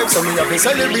survive, so me have to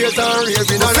celebrate and rave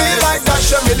in a life. Feel like that,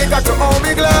 show me liquor to all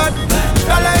me glad.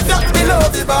 The life that me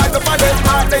love the bad, but for them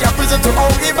heart they are prison to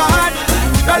all me bad.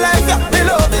 The life that me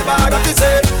love the bad, I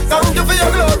say, thank you for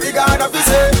your glory, God, I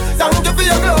say, thank you for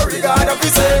your glory, God, I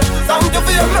say, thank you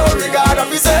for your glory, God, I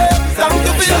say, thank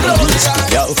you for your glory,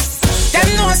 God. Them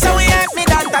know so we have me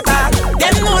that tata.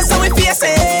 Them know so we face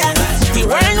it. The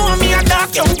world know me a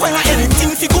dark young boy.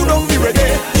 Anything fi good on me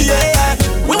ready. Yeah.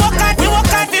 We work hard for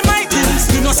my things.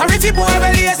 We no sorry fi boy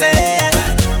we lazy.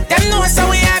 Them know so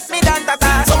we have me that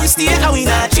tata. So we stay and we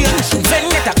not change. When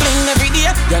get a clean every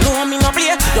day. You know me no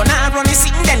play. You not run the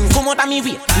scene then come out of me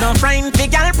way. No friend fi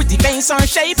girl pretty face or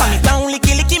shape. And me down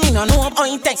licky me no know how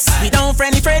it takes. We don't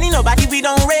friendly nobody we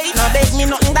don't rate. No beg me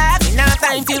nothing bad. We not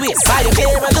time to waste. Why you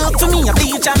care look to me? A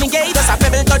bleach and me gay. Just a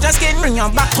pebble touch your skin. Bring you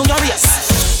back to your race.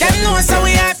 Them know so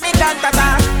we have me that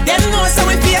tata. Them know so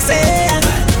we face it.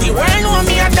 The world know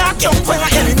me a dark young boy.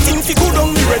 Anything fi good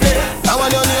on me ready. I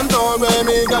want your name down where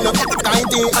me got your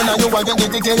 90. And now you want to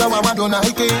get the king, you want to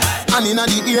Nike. And in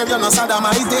the ear, you're not sad,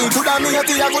 my day. Coulda me a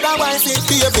tea, coulda wife it.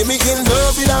 Baby, me in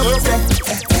love with a girlfriend.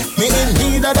 Me in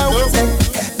need of a girlfriend.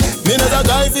 Me not a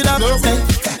guy for the girlfriend.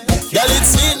 Girl,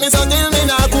 it's sweet, me so till me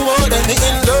not go out. Me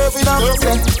in love with a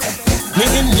girlfriend. Me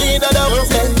in need of a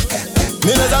girlfriend.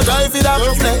 Me not a guy for the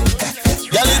girlfriend.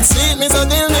 Girl, it's sweet, me so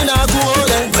till me not go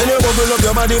out. When you bubble up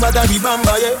your body, but I be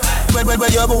bamba, yeah. When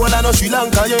you go on a Sri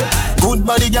Lanka, yeah. Good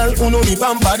body, girl, who know me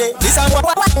pampa, de. This is what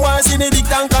I see the big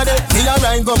tanker, de. Me a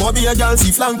ride, come up here, girl,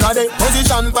 see flanker, de.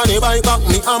 Position pan the bike back,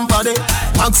 me amper, de.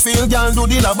 Maxfield, girl, do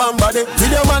the la bamba, de. With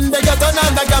your man, they get on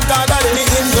and they can call, de. Me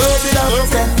in love with a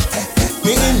girlfriend.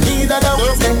 Me in need of a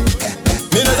girlfriend.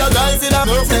 Me not a guy for a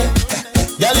girlfriend.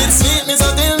 Girl, it's sweet, me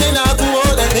so till me not go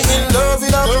out. Me in love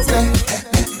with a girlfriend.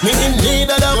 Me in need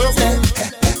of a girlfriend.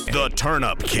 The Turn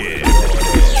Up Kid.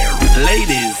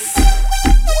 Ladies,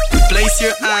 place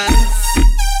your hands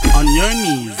on your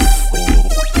knees.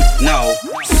 Now,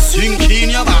 swing in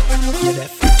your back.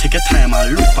 Take your time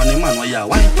and look on the man while you're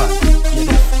wiping.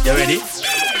 You ready?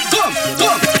 Come.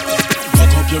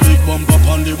 Cock up your big bumper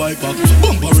on the bike back.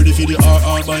 Bumper ready for the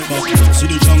RR bike back. See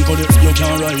the chunk of it, you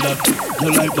can't ride that. You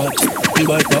like that, the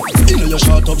bike back. Inna your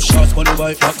short up shots on the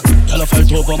bike back. Y'all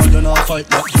fight over man, you not fight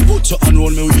back. Put your hand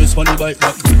round me waist on the bike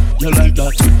back. You like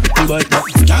that, the bike back.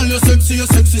 Girl, you sexy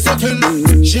settle.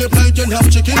 Shape like you have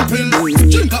chicken pill.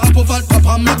 Drink a apple fat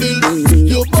pop on me bill.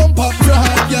 You bump up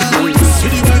right, girl.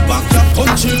 See the bike back, you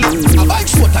punch chill. A bike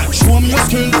show time, show me your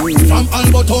skill. From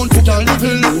Albert Town to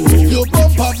Carnival. You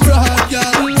bump up right,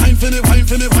 girl. Time for me, girl.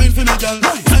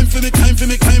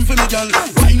 Time for me, girl.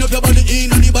 Wind up your body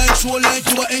in on the bike show like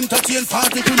you are entertain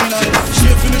party criminal.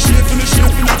 Shape for me,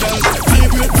 girl.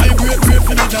 Vibrate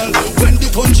for me, girl. When the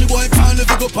country boy can't let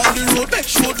you go on the road, make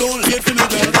sure don't late for me,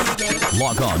 girl.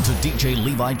 Log on to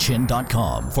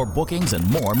DJLeviChin.com for bookings and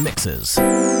more mixes.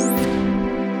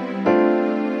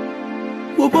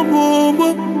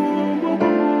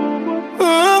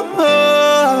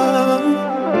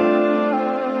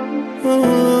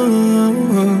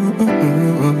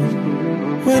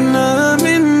 When I'm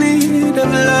in need of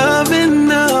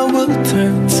loving, I will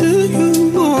turn to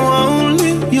you,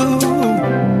 only you.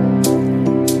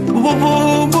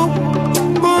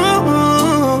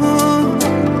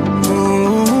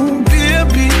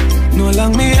 Baby, no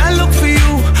long me I look for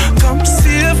you, come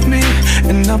save me.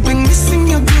 And I've been missing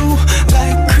your glue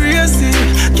like crazy.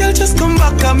 Girl, just come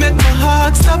back and make my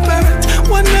heart stop hurt.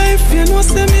 One night, you know,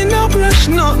 say me no brush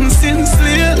nothing since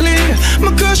lately.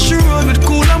 My girl, she roll with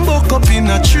cool and buck up in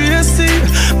a Tracy.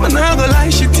 Man, I go lie,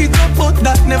 she teeth up, but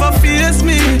that never faze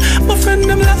me. My friend,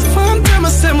 them laugh and tell me,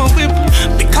 say my whip.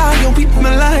 Because you whip me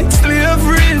like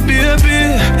slavery,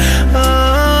 baby. I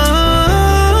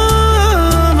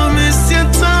miss your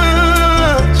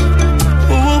touch.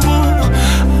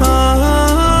 I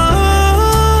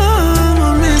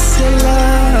miss your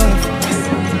love.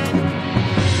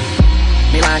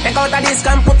 Me want take out of this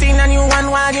and put in a new one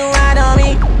while you ride on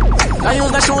me. I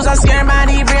use the shoes and scare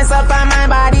body, brace up on my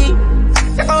body.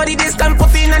 Take out the disc and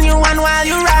put in a new one while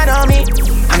you ride on me.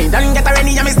 I mean, don't get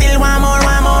ready, I me still want more of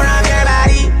your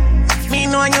body. Me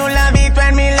know you love it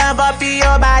when me love up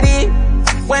your body.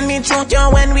 When me choke you,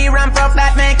 when we ramp up,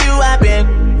 that make you happy.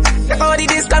 Take out the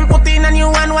disc and put in a new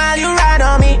one while you ride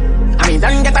on me. I mean,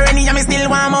 don't get ready, I me still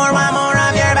want more of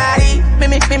your body. Me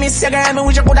miss your girl, me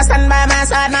wish you coulda stand by my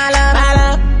side, my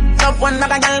love. Up one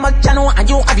other girl, but you know and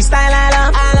you have the style I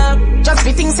love. Just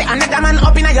be things say another man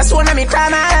up in your soul, make me cry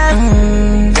my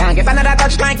love. Can't get another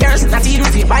touch like yours, not even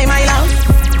fit by my love.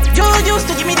 You used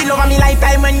to give me the love of me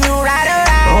lifetime when you ride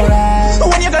around.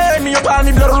 When you girl me, you call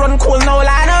me blood run cold, no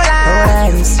lie, no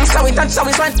lie. So we touch, so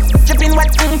we sweat, dripping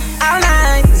wet all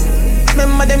night.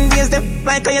 Remember them days, them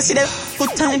like how you see them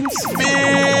good times,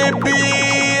 baby.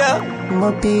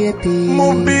 My baby,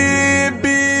 my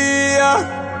baby,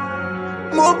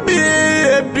 my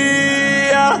baby.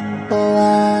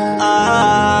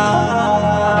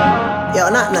 Yo,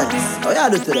 not nice. How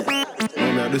you do today?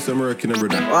 I do some work in every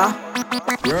day. What?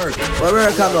 Work. Where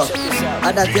work I go?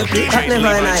 I that you play, that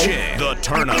never nice. The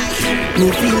turn up kid.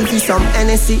 Me feel for some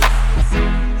NSC.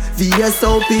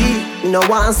 VSOP, no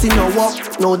want see no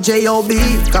walk, no J.O.B.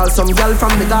 Call some girl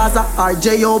from the Gaza or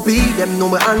J.O.B. Them know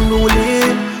me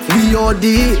unruly,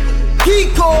 V.O.D.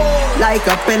 Kiko, like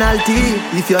a penalty.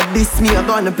 If you diss me, you're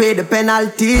gonna pay the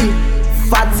penalty.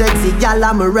 Fat sexy gal,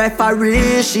 I'm a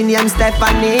referee. She named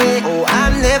Stephanie. Oh,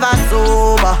 I'm never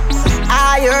sober,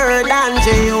 higher than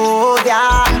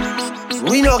Jehovah.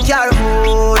 We no care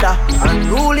for that.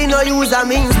 Unruly no use a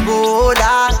means for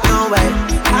that. No way.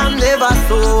 I'm never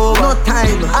sober, no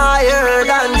time higher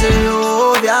than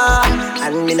Jehovah.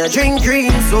 And me no drink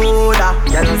green soda.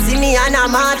 You don't see me and I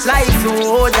march like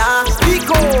soda. Speak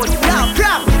out, yeah,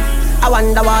 crap. I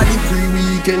wonder why the free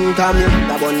weekend coming.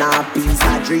 That one a piece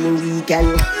of dream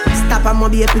weekend. Stop and my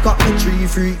baby pick up my tree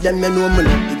freak. Them me know me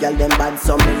love the girl them bad,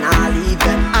 so me nah leave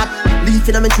them up. Leaf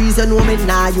in my trees, you know me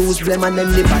nah use them. And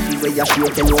them the body where you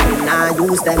shake, you know me nah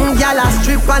use them. Girl a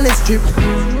strip on the strip,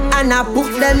 and I put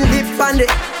them lip on the.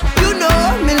 You know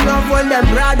me love when them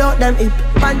broad out them hip.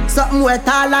 And something wet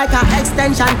all like a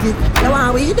extension clip. You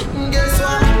want weed? Guess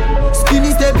what?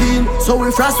 Skinny step in, so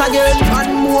we frost again.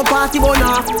 One more party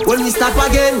bona, when we stop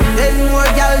again. Then more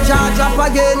girl jaw drop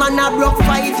again. Man a broke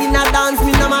fight in a dance,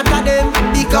 me no matter them.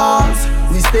 Because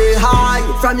we stay high,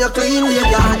 from your clean way,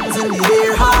 your hands in the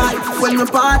air high. When we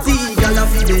party, girl a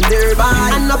feeling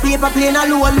thereby. And no paper plane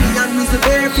alone, me and Mr.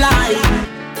 Air fly.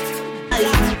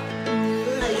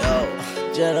 Yo,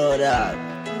 you know that.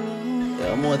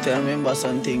 Yo, more tell me about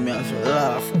something, me I feel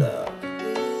laugh that.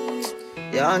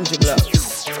 Yo, Angie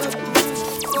Blocks.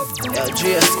 Yo,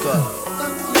 GS Scott.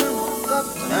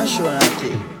 I'm sure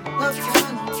nothing.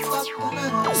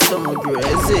 Some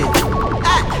crazy.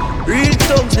 Real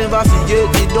thugs never forget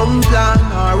the dumb plan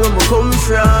or where we come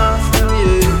from.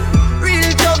 Yeah.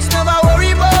 Real thugs never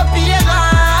worry about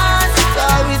pagans.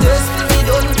 Cause we destiny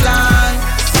don't plan.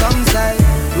 Some say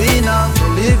we now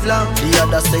live long. The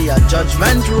other say a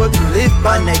judgment road to live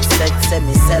by. Next set say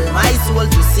me sell my soul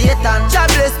to Satan. Jah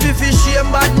bless me for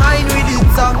shame bad mind with it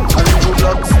song. Andrew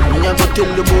Blocks, me never tell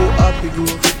you about happy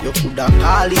growth. You coulda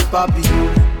call it Papi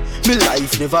Growth. Me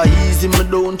life never easy, me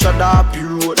don't try the happy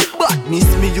road.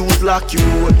 Badness me use lucky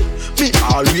road. Me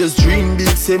always dream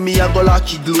big, say me a go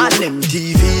lucky glow. And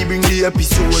MTV bring the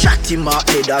episode. Shot him out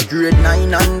head at grade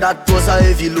 9 and that was a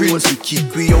heavy load. Prince we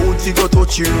kick we out, we go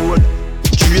touch the road.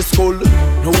 Trace skull,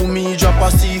 now me drop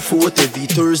a C4. Every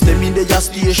Thursday me dey a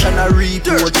station a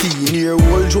report.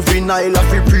 13-year-old juvenile a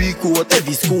free pre-court.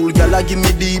 Every school girl a give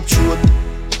me deep throat.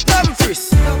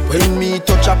 Dumfries, when me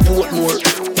touch a Portmore.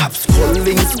 Pops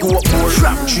calling scope more.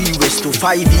 From 3 west to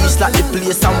 5 east like the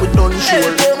place and we done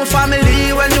sure. Help my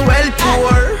family when the well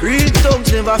poor. Real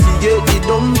thugs never forget the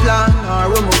dumb plan or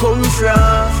where we come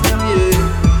from.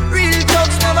 Yeah. Real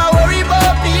thugs never worry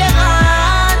about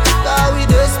pagans. Cause we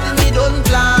destiny don't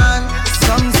plan.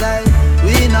 Some say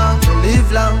we now live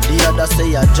long. The other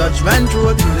say a judgment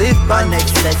road to live by.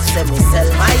 Next set say me sell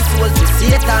my soul to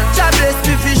Satan. Jah bless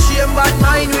me for shame bad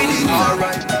mind with it.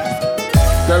 Alright.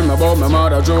 Tell me about my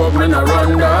mother joke, me no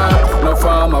run that. No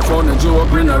farmer funny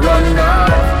joke, me no run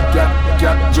that.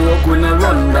 Cat joke, we no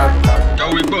run that.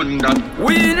 Yeah, we gun that.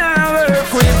 We never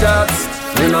work with that.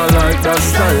 Me no like that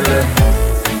style.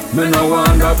 Me no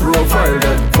want that profile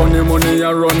there. Funny money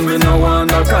I run, me no want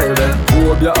that Kyle there.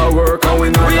 Hope you a work and we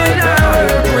no like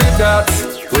that. With that.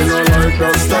 We no like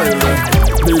that style there.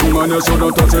 Big man, you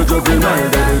shouldn't touch a juvenile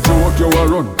there. The joke you a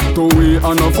run, to we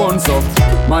and no fun stuff.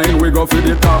 Mine we go for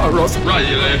the Taurus.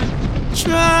 Riley.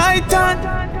 Triton,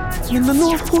 you don't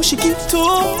know who she keep to,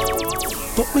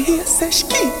 but me hear say she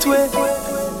keep to it.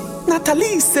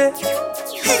 Natalie say,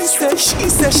 he say, she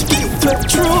say she keep to it.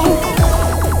 True,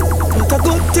 but a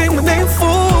good thing my name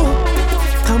fool.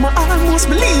 Come I almost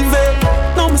believe it.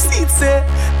 Now my seat say,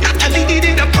 Natalie did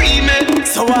it a pre-med.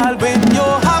 So all when you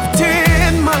have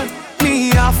 10 man,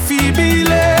 me a feel be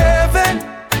 11.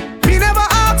 Me never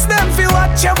ask them fi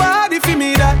watch your body fi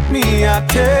me that me a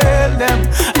tell them.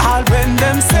 All when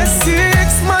them say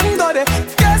 6 man go there,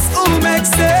 guess who makes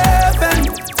 7?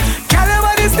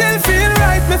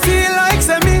 feel like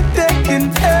say me taking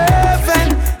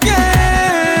heaven,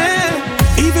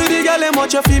 yeah. Even the girl them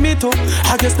watch you feel me too.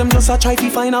 I guess them just a try to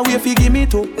find a way fi give me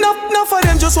too. No for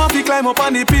them just want to climb up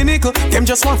on the pinnacle. Them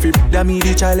just want to that me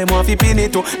the child them want to pin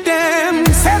it too. Them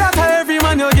say that every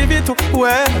man you give it to.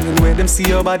 When them see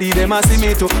your body, them a see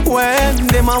me too. When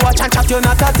them a watch and chat, you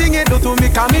not a thing it do to me.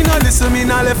 Cause me no listen, me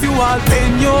no left you all.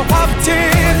 Then you have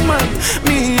taken man,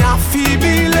 me a fi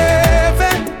believe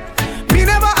it. Me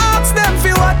never ask them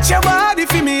fi watch your body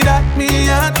fi me that me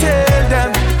a tell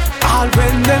them. All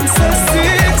when them say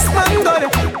 6 man got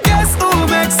it, guess who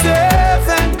makes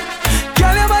 7?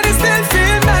 Girl your body still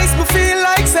feel nice, but feel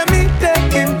like say me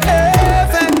taking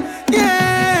heaven,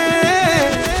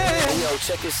 yeah. Hey, yo,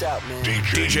 check this out, man.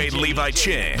 DJ Levi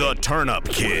Chin, the Turn Up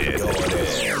Kid.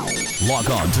 Log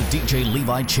on to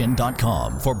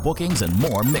DJLeviChin.com for bookings and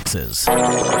more mixes.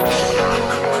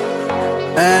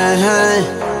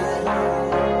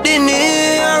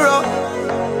 Dinero.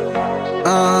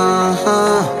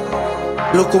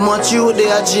 Look how much you they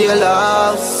are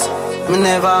jailhouse. Me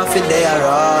never fit they are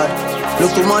road.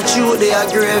 Look how much you they are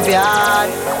graveyard.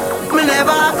 Me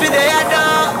never fit they are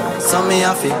dog. So me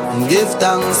have to give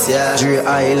thanks, yeah. Dre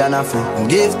Island have to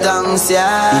give thanks,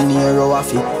 yeah. Dinero have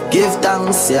to give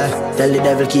thanks, yeah. Tell the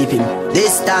devil keep him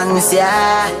distance,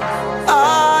 yeah.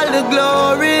 All the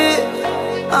glory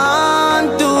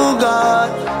unto God.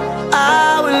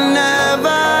 I will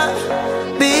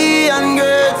never be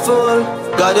ungrateful.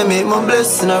 Gotta make my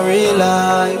blessing a real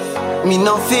life. Me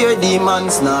no fear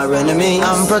demons nor enemies.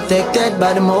 I'm protected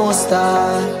by the Most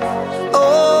High.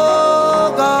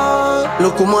 Oh God,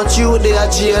 look how much you they are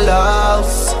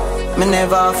jailhouse. Me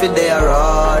never fit their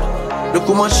rod. Look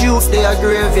how much youth they are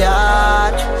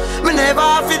graveyard. Me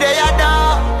never fit their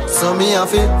dog. So me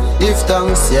have to give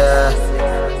thanks, yeah.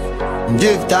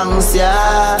 Give thanks,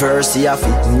 yeah. Mercy of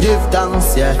it. Give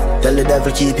thanks, yeah. Tell the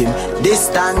devil keep him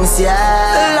distance,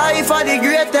 yeah. Life are the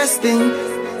greatest thing.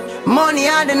 Money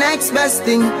are the next best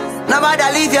thing. Nobody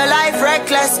live your life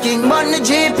reckless, king. But the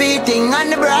GP thing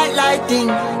and the bright light thing.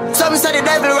 Some say the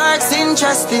devil works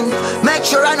interesting. Make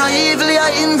sure I know evil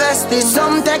you're investing.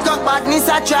 Some take up badness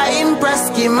I try impress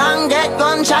him. And get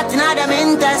gunshot in them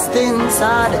intestines.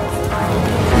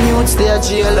 Youths they are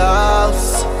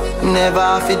jailhouse.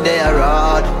 Never fit their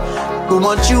rod. Too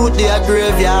much youth they are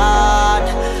graveyard.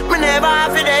 Me never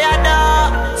fit their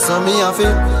dog. So me have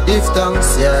to give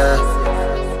thanks, yeah.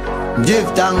 Give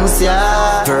thanks,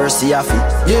 yeah. Mercy of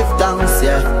it. Give thanks,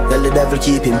 yeah. Tell the devil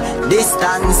keep him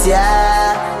distance,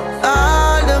 yeah.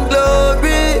 All the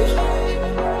glory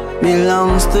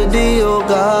belongs to thee, oh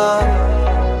God.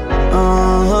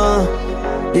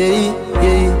 Yeah,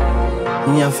 yeah.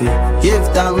 Me have to give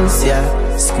thanks, yeah.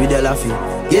 Squidel have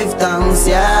to give thanks,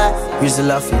 yeah. Grizzle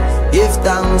have it. Give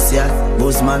thanks, yeah.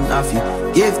 Buzzman have it.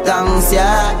 Give thanks,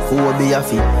 yeah. Kobe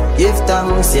have it. Give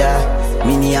thanks, yeah.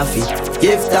 Mini have it.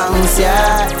 Give thanks,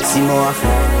 yeah. Simo have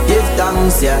it. Give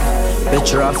thanks, yeah.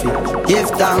 Petra have it. Give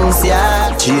thanks,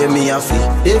 yeah. Jamie have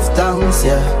it. Give thanks,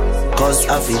 yeah. Cause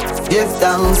have it. Give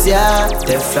thanks, yeah.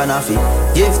 Teflon have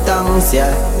it. Give thanks,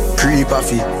 yeah. Creep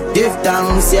have it. Give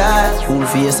thanks, yeah. Cool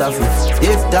face have it.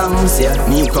 Give thanks, yeah.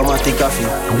 Me come a take off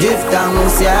it. Give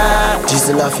thanks, yeah.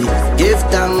 Jizzle have it. Give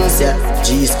thanks, yeah.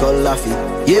 G-Skull have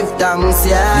it. Give thanks,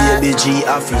 yeah. Baby G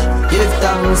have it. Give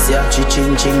thanks, yeah.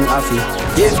 Chi-Ching-Ching have it.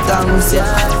 Give thanks,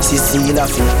 yeah. Cecile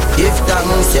have it. Give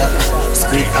thanks, yeah.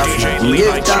 Split have it.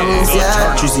 Give thanks,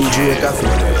 yeah. Trizzy Drake have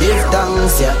it. Give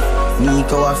thanks, yeah.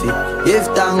 Nico have it. Give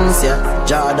thanks, yeah.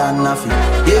 Jordan have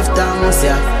it. Give thanks,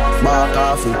 yeah. Bark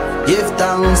off it. Give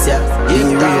thanks, yeah.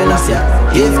 Give thanks,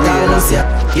 yeah. Give thanks,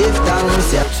 yeah. Give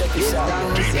thanks, yeah.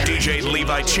 DJ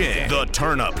Levi Chin, the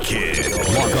Turn Up Kid.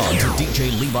 Log on to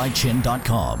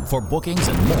DJLeviChin.com for bookings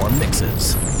and more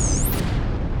mixes.